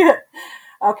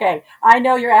 Okay, I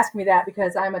know you're asking me that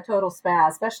because I'm a total spaz,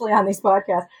 especially on these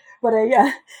podcasts. But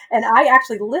and I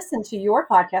actually listen to your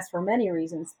podcast for many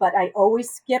reasons. But I always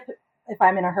skip if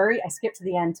I'm in a hurry. I skip to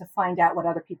the end to find out what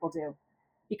other people do,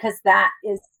 because that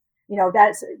is,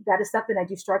 that is something I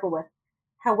do struggle with.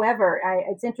 However,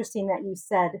 it's interesting that you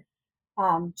said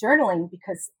journaling,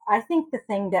 because I think the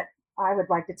thing that I would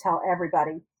like to tell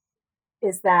everybody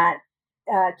is that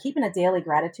keeping a daily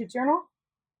gratitude journal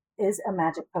is a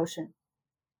magic potion.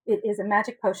 It is a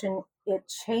magic potion. It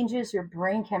changes your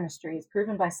brain chemistry. It's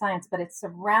proven by science, but it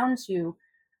surrounds you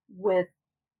with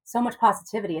so much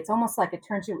positivity. It's almost like it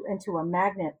turns you into a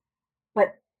magnet.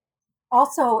 But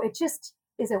also, it just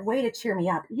is a way to cheer me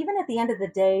up. Even at the end of the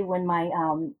day, when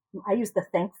I use the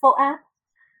Thankful app,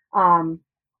 um,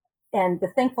 and the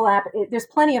Thankful app, there's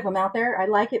plenty of them out there. I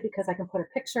like it because I can put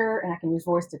a picture and I can use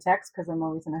voice to text because I'm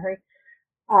always in a hurry.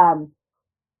 Um,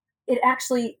 it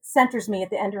actually centers me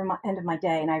at the end of my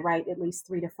day, and I write at least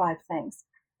 3 to 5 things.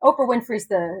 Oprah Winfrey's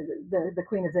the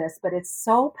queen of this, but it's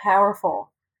so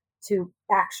powerful to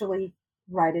actually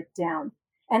write it down.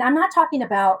 And I'm not talking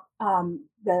about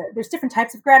there's different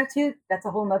types of gratitude. That's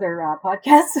a whole nother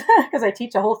podcast because I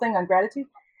teach a whole thing on gratitude.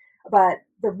 But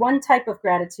the one type of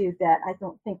gratitude that I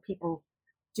don't think people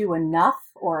do enough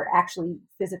or actually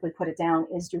physically put it down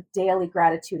is your daily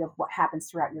gratitude of what happens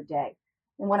throughout your day.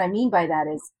 And what I mean by that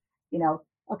is,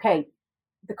 okay,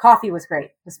 the coffee was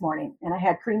great this morning and I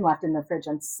had cream left in the fridge.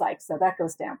 I'm psyched. So that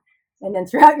goes down. And then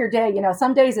throughout your day,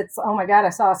 some days it's, oh my God, I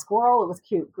saw a squirrel. It was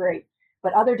cute. Great.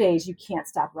 But other days you can't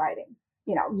stop writing.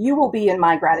 You will be in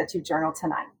my gratitude journal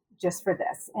tonight just for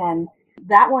this. And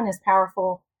that one is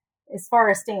powerful as far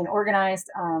as staying organized.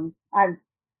 I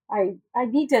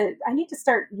need to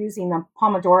start using the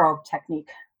Pomodoro technique.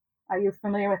 Are you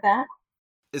familiar with that?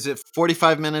 Is it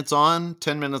 45 minutes on,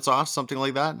 10 minutes off, something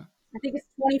like that? I think it's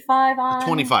 25 on,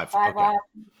 25. 5 Okay. off.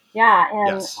 Yeah,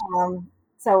 and Yes.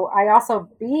 so I also,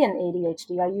 being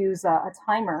ADHD, I use a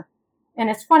timer, and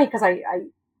it's funny because I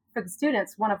for the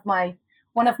students, one of my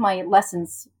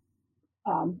lessons,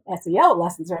 SEL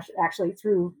lessons, are actually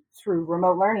through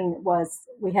remote learning, was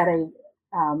we had a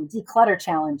declutter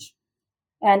challenge.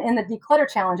 And in the declutter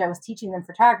challenge, I was teaching them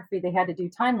photography. They had to do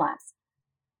time lapse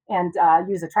and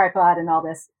use a tripod and all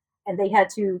this. And they had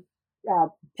to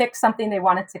pick something they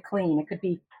wanted to clean. It could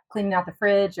be cleaning out the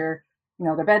fridge, or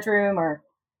their bedroom, or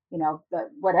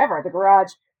the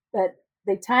garage. But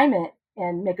they time it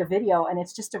and make a video, and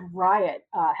it's just a riot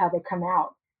how they come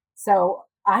out. So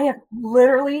I have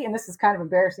literally, and this is kind of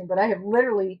embarrassing, but I have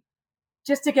literally,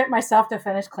 just to get myself to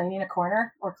finish cleaning a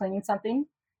corner or cleaning something,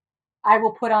 I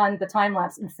will put on the time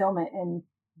lapse and film it and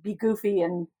be goofy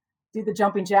and do the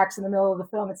jumping jacks in the middle of the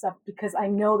film and stuff, because I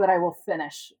know that I will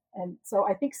finish. And so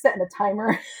I think setting a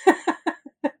timer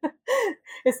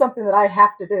is something that I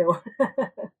have to do.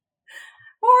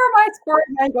 Or my squirt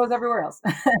man goes everywhere else.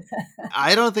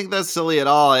 I don't think that's silly at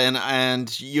all.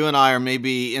 And you and I are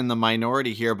maybe in the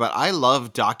minority here, but I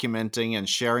love documenting and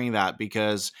sharing that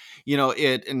because,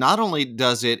 it not only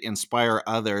does it inspire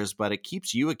others, but it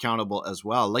keeps you accountable as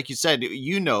well. Like you said,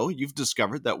 you've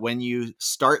discovered that when you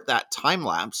start that time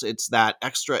lapse, it's that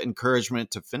extra encouragement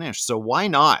to finish. So why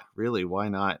not? Really, why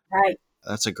not? Right.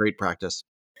 That's a great practice.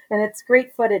 And it's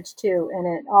great footage too. And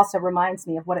it also reminds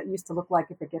me of what it used to look like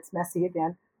if it gets messy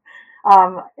again.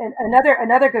 And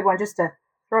another good one, just to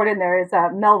throw it in there, is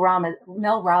Mel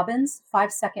Robbins'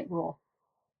 5 second rule.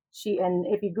 And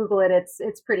if you Google it,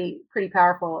 it's pretty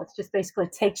powerful. It's just basically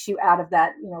takes you out of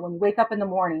that. When you wake up in the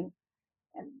morning,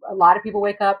 and a lot of people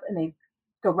wake up and they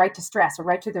go right to stress or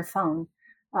right to their phone.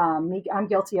 I'm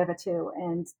guilty of it too,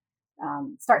 and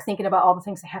start thinking about all the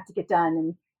things they have to get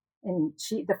done. And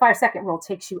the 5 second rule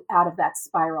takes you out of that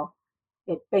spiral.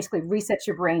 It basically resets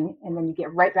your brain, and then you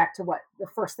get right back to what the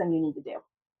first thing you need to do.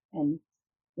 And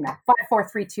 5, 4,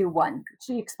 3, 2, 1.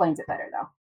 She explains it better though.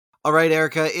 All right,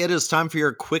 Erica, it is time for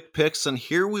your quick picks. And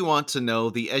here we want to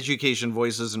know the education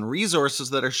voices and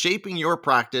resources that are shaping your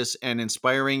practice and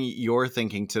inspiring your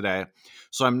thinking today.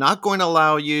 So I'm not going to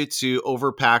allow you to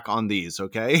overpack on these,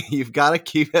 okay? You've got to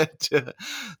keep it to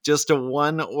just a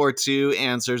 1 or 2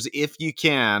 answers if you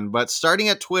can. But starting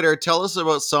at Twitter, tell us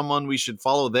about someone we should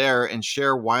follow there and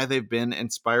share why they've been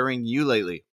inspiring you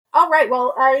lately. All right.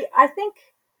 Well, I think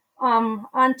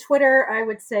on Twitter, I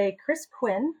would say Chris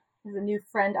Quinn is a new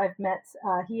friend I've met.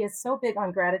 He is so big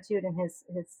on gratitude, and his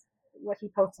what he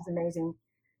posts is amazing.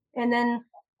 And then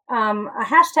a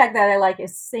hashtag that I like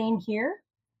is Same Here,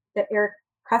 that Eric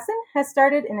Cussin has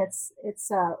started, and it's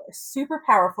super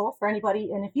powerful for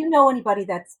anybody. And if you know anybody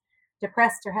that's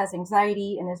depressed or has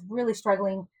anxiety and is really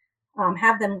struggling,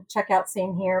 have them check out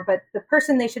Same Here. But the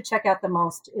person they should check out the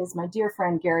most is my dear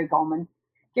friend Gary Gulman.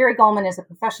 Gary Goldman is a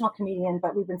professional comedian,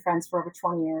 but we've been friends for over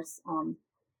 20 years.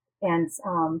 And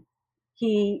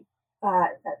he, uh,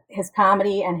 his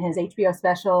comedy and his HBO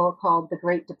special called The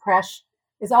Great Depression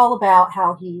is all about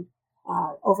how he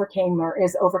overcame or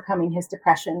is overcoming his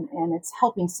depression, and it's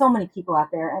helping so many people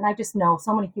out there. And I just know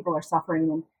so many people are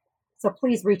suffering, and so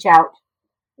please reach out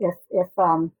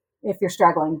if you're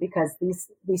struggling, because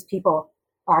these people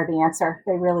are the answer.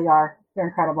 They really are. They're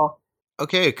incredible.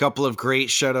 Okay, a couple of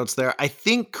great shout outs there. I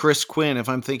think Chris Quinn, if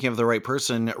I'm thinking of the right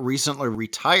person, recently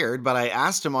retired, but I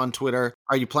asked him on Twitter,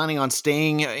 are you planning on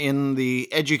staying in the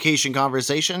education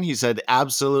conversation? He said,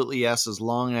 absolutely yes, as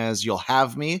long as you'll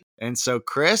have me. And so,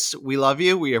 Chris, we love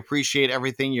you. We appreciate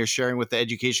everything you're sharing with the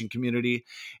education community.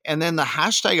 And then the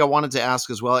hashtag I wanted to ask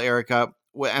as well, Erica,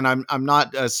 and I'm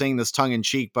not saying this tongue in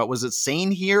cheek, but was it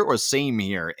sane here or same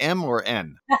here? M or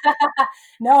N?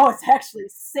 No, it's actually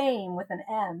same with an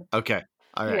M. Okay.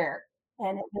 All right. Here.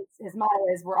 And his motto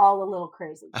is, "We're all a little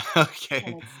crazy." Okay.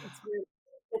 And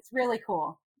it's really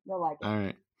cool. You'll like it. All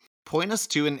right. Point us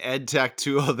to an ed tech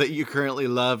tool that you currently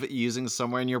love using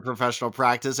somewhere in your professional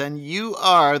practice, and you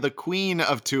are the queen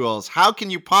of tools. How can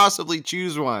you possibly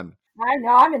choose one? I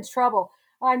know I'm in trouble.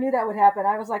 I knew that would happen.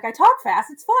 I was like, I talk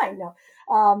fast. It's fine. No.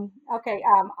 Okay.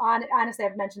 Honestly,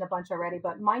 I've mentioned a bunch already,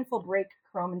 but Mindful Break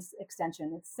Chrome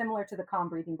extension. It's similar to the Calm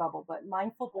Breathing Bubble, but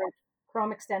Mindful Break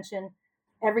Chrome extension.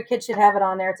 Every kid should have it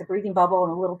on there. It's a breathing bubble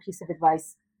and a little piece of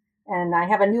advice. And I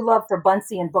have a new love for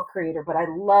Buncee and Book Creator, but I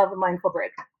love Mindful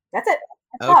Break. That's it.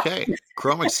 That's Okay.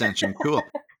 Chrome extension. Cool.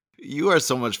 You are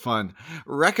so much fun.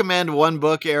 Recommend one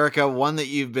book, Erica, one that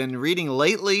you've been reading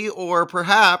lately, or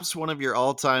perhaps one of your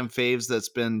all-time faves that's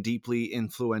been deeply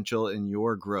influential in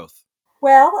your growth.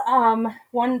 Well,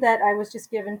 one that I was just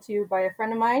given to by a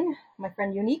friend of mine, my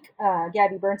friend Unique,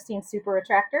 Gabby Bernstein, Super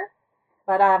Attractor.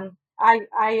 But I'm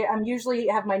usually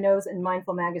have my nose in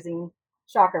Mindful Magazine.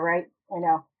 Shocker, right? I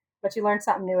know. But you learn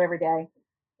something new every day.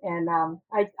 And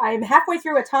I'm halfway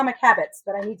through Atomic Habits,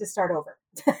 but I need to start over.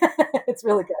 It's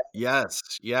really good. Yes,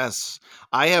 yes.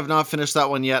 I have not finished that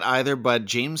one yet either, but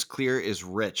James Clear is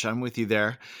rich. I'm with you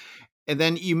there. And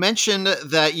then you mentioned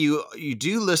that you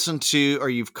do listen to, or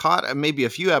you've caught maybe a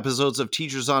few episodes of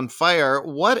Teachers on Fire.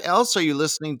 What else are you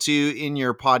listening to in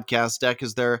your podcast deck?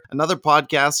 Is there another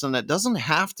podcast, and it doesn't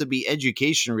have to be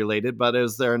education related, but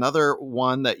is there another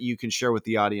one that you can share with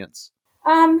the audience?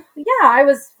 Yeah, I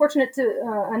was fortunate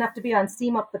to enough to be on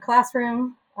Steam Up the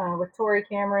Classroom with Tori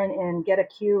Cameron and Get a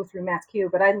Q through Matt's Q.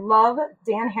 But I love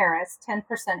Dan Harris, 10%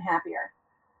 Happier.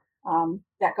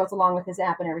 That goes along with his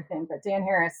app and everything. But Dan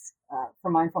Harris for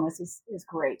mindfulness is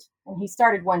great, and he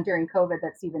started one during COVID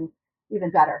that's even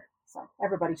better. So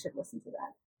everybody should listen to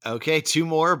that. Okay, two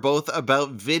more, both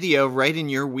about video, right in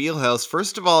your wheelhouse.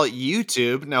 First of all,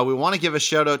 YouTube. Now, we want to give a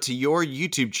shout out to your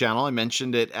YouTube channel. I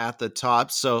mentioned it at the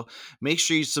top, so make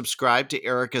sure you subscribe to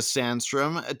Erica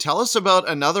Sandstrom. Tell us about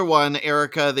another one,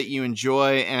 Erica, that you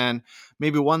enjoy, and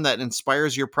maybe one that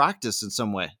inspires your practice in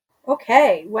some way.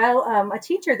 Okay, well, a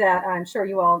teacher that I'm sure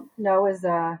you all know is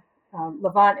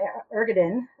Levant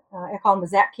Ergadin. I call him the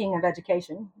Zach King of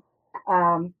education.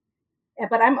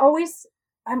 But I'm always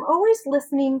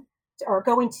listening to, or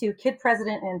going to Kid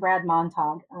President and Brad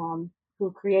Montag,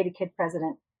 who created Kid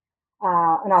President,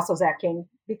 and also Zach King,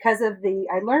 because of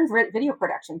I learned video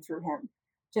production through him.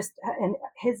 And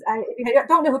I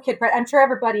don't know who I'm sure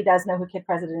everybody does know who Kid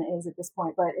President is at this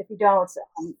point, but if you don't,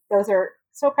 those are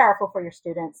so powerful for your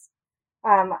students.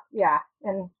 Yeah,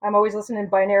 and I'm always listening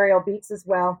to binaural beats as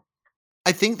well.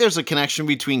 I think there's a connection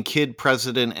between Kid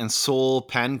President and Soul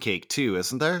Pancake too,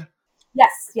 isn't there?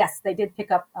 Yes, they did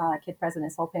pick up Kid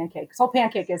President Soul Pancake. Soul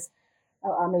Pancake is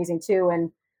amazing too,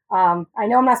 and I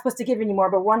know I'm not supposed to give any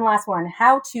more, but one last one: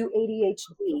 How to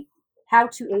ADHD. How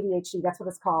to ADHD. That's what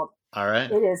it's called. All right.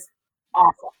 It is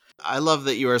awesome. I love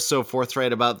that you are so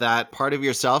forthright about that part of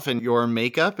yourself and your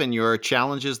makeup and your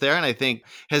challenges there. And I think,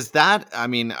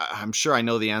 I'm sure I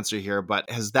know the answer here, but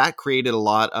has that created a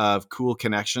lot of cool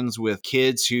connections with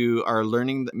kids who are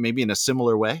learning maybe in a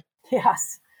similar way?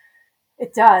 Yes,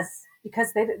 it does,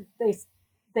 because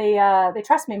they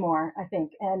trust me more, I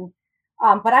think. And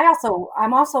but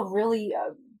I'm also really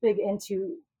big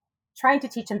into trying to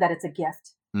teach them that it's a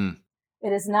gift.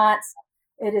 It is not.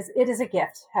 It is a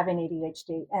gift having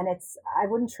ADHD, and I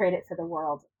wouldn't trade it for the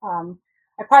world.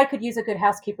 I probably could use a good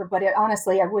housekeeper, but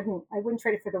honestly, I wouldn't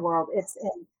trade it for the world.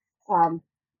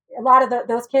 A lot of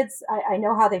those kids, I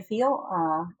know how they feel.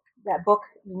 That book,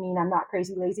 You Mean I'm Not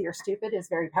Crazy, Lazy, or Stupid, is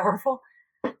very powerful.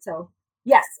 So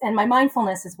yes, and my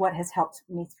mindfulness is what has helped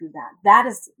me through that. That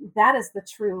is the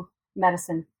true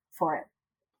medicine for it.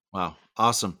 Wow,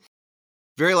 awesome.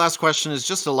 Very last question is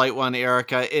just a light one,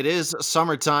 Erica. It is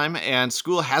summertime and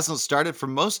school hasn't started for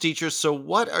most teachers. So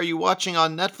what are you watching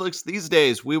on Netflix these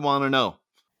days? We want to know.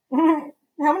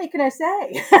 How many can I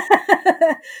say?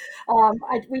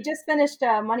 We just finished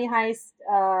Money Heist,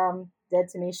 Dead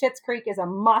to Me. Schitt's Creek is a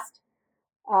must.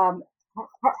 Um,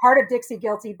 Heart of Dixie,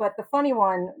 guilty. But the funny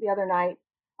one the other night,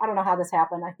 I don't know how this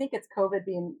happened. I think it's COVID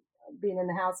being in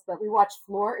the house, but we watched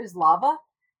Floor is Lava.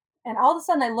 And all of a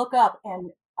sudden I look up and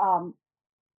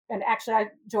actually I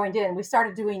joined in. We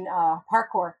started doing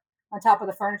parkour on top of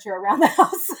the furniture around the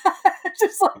house.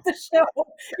 Just like the show.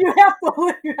 You have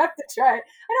to try it.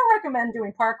 I don't recommend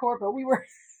doing parkour, but it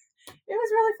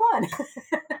was really fun.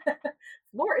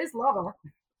 Floor is Lava.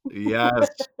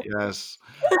 Yes.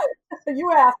 You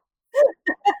have.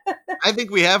 I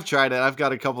think we have tried it. I've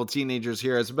got a couple teenagers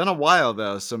here. It's been a while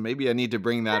though, so maybe I need to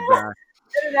bring that back.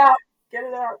 Get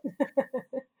it out.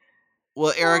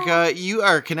 Well, Erica, you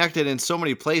are connected in so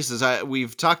many places.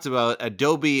 We've talked about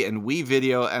Adobe and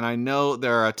WeVideo, and I know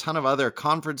there are a ton of other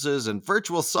conferences and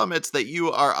virtual summits that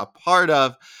you are a part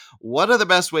of. What are the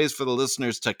best ways for the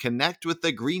listeners to connect with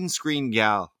the Green Screen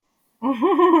Gal?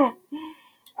 Well,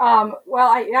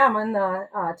 I'm on the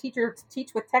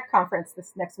Teach with Tech conference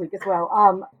this next week as well.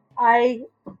 I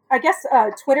guess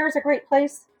Twitter is a great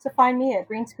place to find me at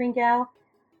Green Screen Gal.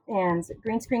 And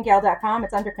greenscreengal.com.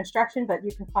 It's under construction, but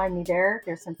you can find me there.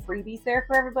 There's some freebies there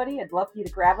for everybody. I'd love for you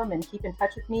to grab them and keep in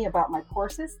touch with me about my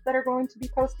courses that are going to be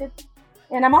posted.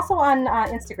 And I'm also on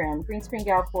Instagram,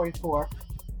 greenscreengal44.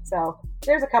 So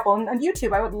there's a couple. And on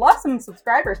YouTube, I would love some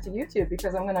subscribers to YouTube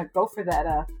because I'm going to go for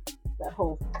that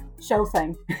whole show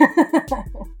thing.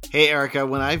 Hey, Erica,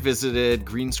 when I visited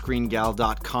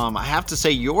greenscreengal.com, I have to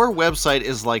say your website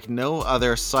is like no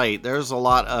other site. There's a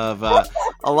lot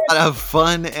of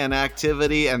fun and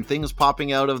activity and things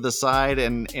popping out of the side,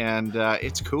 and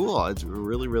it's cool. It's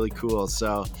really, really cool.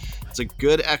 So it's a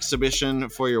good exhibition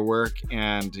for your work,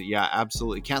 and yeah,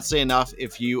 absolutely. Can't say enough.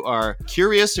 If you are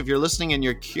curious, if you're listening and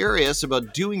you're curious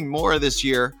about doing more this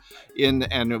year, and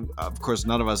of course,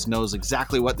 none of us knows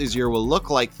exactly what this year will look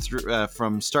like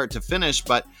from start to finish,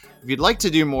 but if you'd like to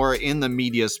do more in the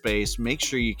media space, make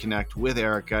sure you connect with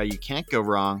Erica. You can't go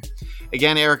wrong.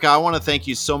 Again, Erica, I want to thank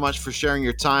you so much for sharing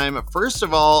your time. First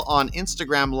of all, on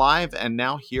Instagram Live and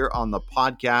now here on the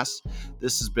podcast.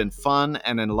 This has been fun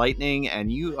and enlightening,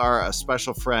 and you are a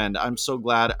special friend. I'm so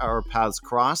glad our paths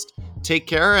crossed. Take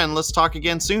care, and let's talk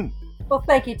again soon. Well,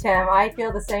 thank you, Tim. I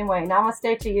feel the same way.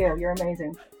 Namaste to you. You're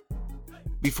amazing.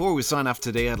 Before we sign off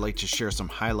today, I'd like to share some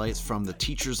highlights from the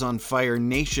Teachers on Fire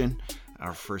Nation.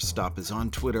 Our first stop is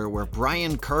on Twitter, where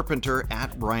Brian Carpenter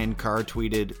at Brian Carr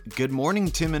tweeted, "Good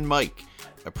morning, Tim and Mike.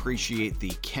 Appreciate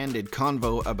the candid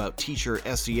convo about teacher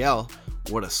SEL.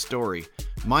 What a story.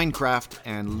 Minecraft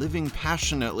and living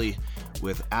passionately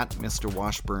with at Mr.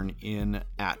 Washburn in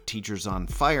at Teachers on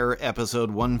Fire, episode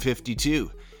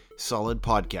 152. Solid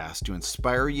podcast to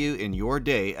inspire you in your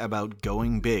day about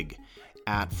going big.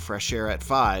 At Fresh Air at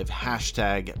 5,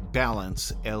 hashtag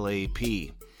balance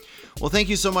LAP." Well, thank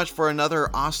you so much for another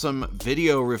awesome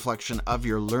video reflection of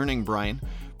your learning, Brian.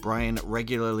 Brian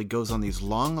regularly goes on these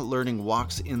long learning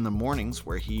walks in the mornings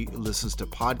where he listens to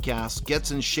podcasts,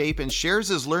 gets in shape, and shares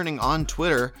his learning on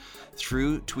Twitter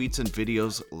through tweets and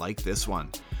videos like this one.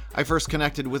 I first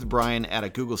connected with Brian at a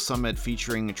Google Summit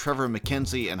featuring Trevor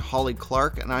McKenzie and Holly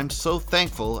Clark, and I'm so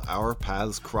thankful our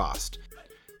paths crossed.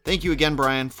 Thank you again,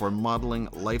 Brian, for modeling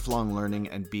lifelong learning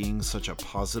and being such a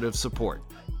positive support.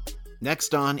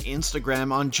 Next on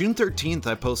Instagram, on June 13th,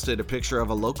 I posted a picture of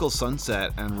a local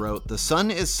sunset and wrote, "The sun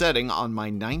is setting on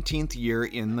my 19th year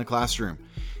in the classroom."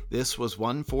 This was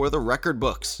one for the record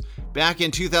books. Back in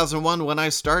 2001, when I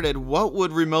started, what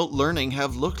would remote learning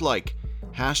have looked like?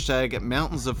 Hashtag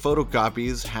mountains of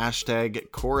photocopies,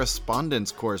 hashtag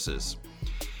correspondence courses.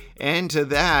 And to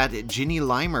that, Ginny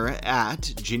Limer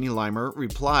at Ginny Limer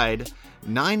replied,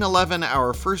 9/11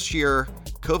 our first year,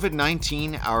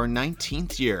 COVID-19 our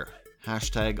 19th year.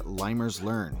 Hashtag Limers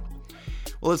Learn.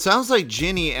 Well, it sounds like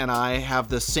Ginny and I have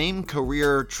the same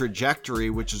career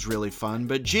trajectory, which is really fun.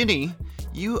 But Ginny,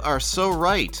 you are so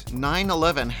right.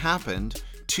 9/11 happened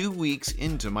 2 weeks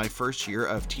into my first year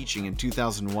of teaching in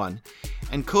 2001.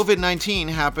 And COVID-19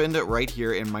 happened right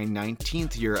here in my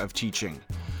 19th year of teaching.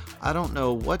 I don't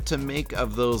know what to make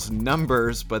of those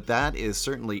numbers, but that is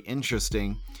certainly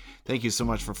interesting. Thank you so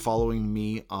much for following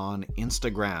me on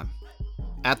Instagram.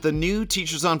 At the new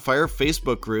Teachers on Fire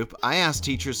Facebook group, I asked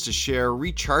teachers to share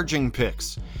recharging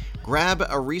pics. Grab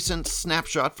a recent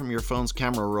snapshot from your phone's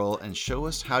camera roll and show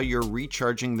us how you're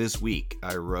recharging this week,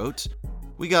 I wrote.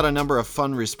 We got a number of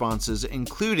fun responses,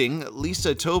 including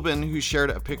Lisa Tobin, who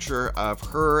shared a picture of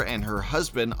her and her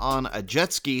husband on a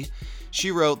jet ski.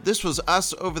 She wrote, "This was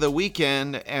us over the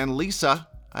weekend," and Lisa,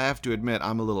 I have to admit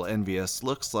I'm a little envious,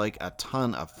 looks like a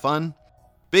ton of fun.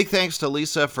 Big thanks to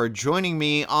Lisa for joining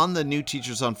me on the New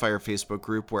Teachers on Fire Facebook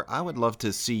group, where I would love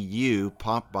to see you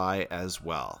pop by as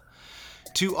well.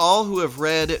 To all who have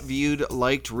read, viewed,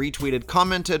 liked, retweeted,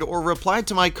 commented, or replied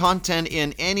to my content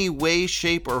in any way,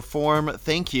 shape, or form,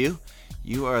 thank you.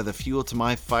 You are the fuel to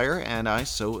my fire, and I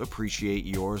so appreciate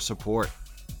your support.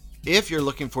 If you're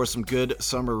looking for some good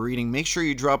summer reading, make sure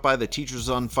you drop by the Teachers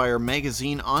on Fire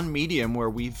magazine on Medium, where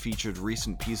we've featured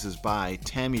recent pieces by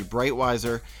Tammy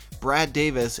Breitweiser, Brad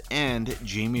Davis, and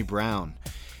Jamie Brown.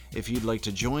 If you'd like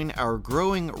to join our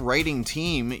growing writing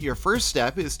team, your first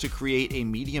step is to create a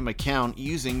Medium account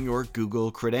using your Google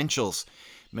credentials.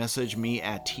 Message me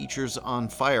at Teachers on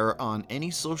Fire on any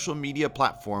social media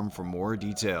platform for more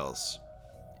details.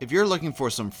 If you're looking for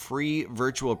some free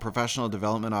virtual professional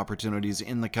development opportunities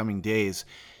in the coming days,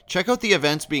 check out the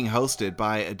events being hosted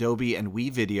by Adobe and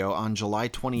WeVideo on July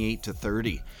 28 to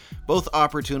 30. Both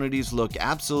opportunities look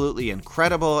absolutely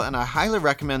incredible, and I highly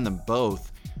recommend them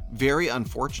both. Very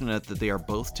unfortunate that they are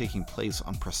both taking place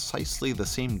on precisely the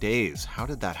same days. How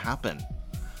did that happen?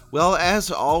 Well, as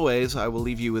always, I will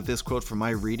leave you with this quote from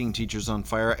my reading Teachers on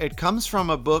Fire. It comes from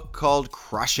a book called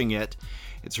Crushing It.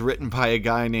 It's written by a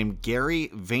guy named Gary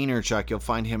Vaynerchuk. You'll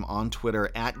find him on Twitter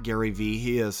at GaryV.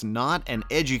 He is not an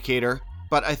educator,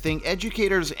 but I think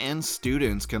educators and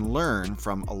students can learn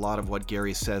from a lot of what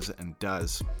Gary says and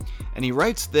does. And he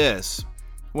writes this: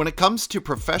 "When it comes to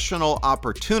professional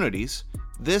opportunities,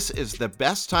 this is the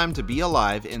best time to be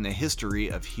alive in the history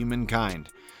of humankind.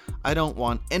 I don't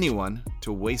want anyone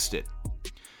to waste it."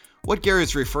 What Gary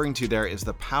is referring to there is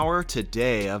the power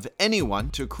today of anyone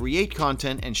to create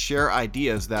content and share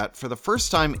ideas that, for the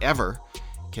first time ever,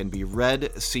 can be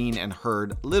read, seen, and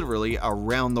heard literally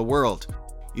around the world.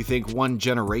 You think one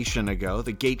generation ago,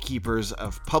 the gatekeepers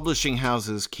of publishing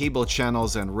houses, cable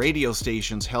channels, and radio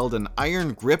stations held an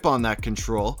iron grip on that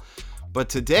control. But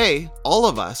today, all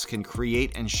of us can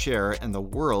create and share, and the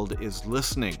world is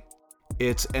listening.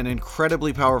 It's an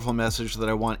incredibly powerful message that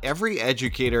I want every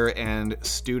educator and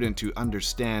student to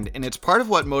understand, and it's part of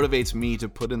what motivates me to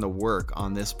put in the work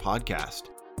on this podcast.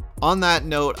 On that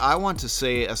note, I want to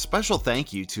say a special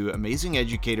thank you to amazing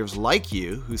educators like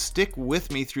you who stick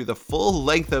with me through the full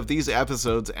length of these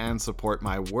episodes and support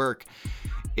my work.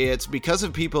 It's because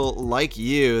of people like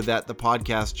you that the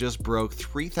podcast just broke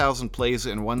 3,000 plays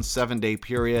in one 7-day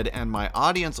period, and my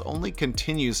audience only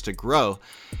continues to grow.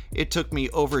 It took me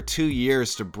over 2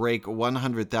 years to break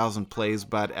 100,000 plays,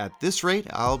 but at this rate,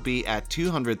 I'll be at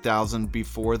 200,000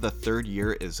 before the 3rd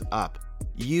year is up.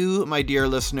 You, my dear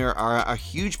listener, are a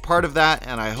huge part of that,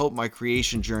 and I hope my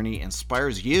creation journey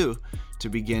inspires you to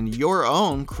begin your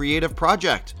own creative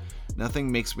project.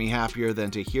 Nothing makes me happier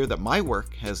than to hear that my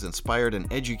work has inspired an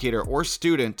educator or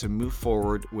student to move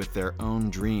forward with their own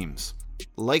dreams.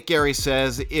 Like Gary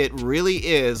says, it really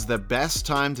is the best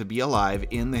time to be alive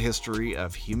in the history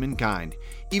of humankind.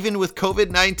 Even with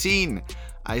COVID-19,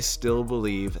 I still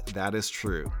believe that is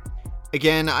true.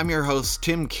 Again, I'm your host,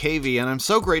 Tim Cavey, and I'm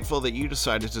so grateful that you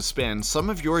decided to spend some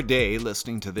of your day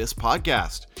listening to this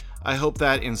podcast. I hope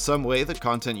that in some way the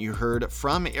content you heard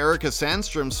from Erica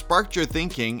Sandstrom sparked your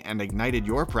thinking and ignited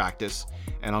your practice,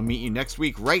 and I'll meet you next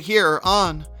week right here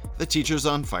on the Teachers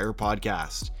on Fire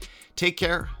podcast. Take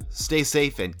care, stay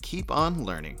safe, and keep on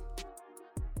learning.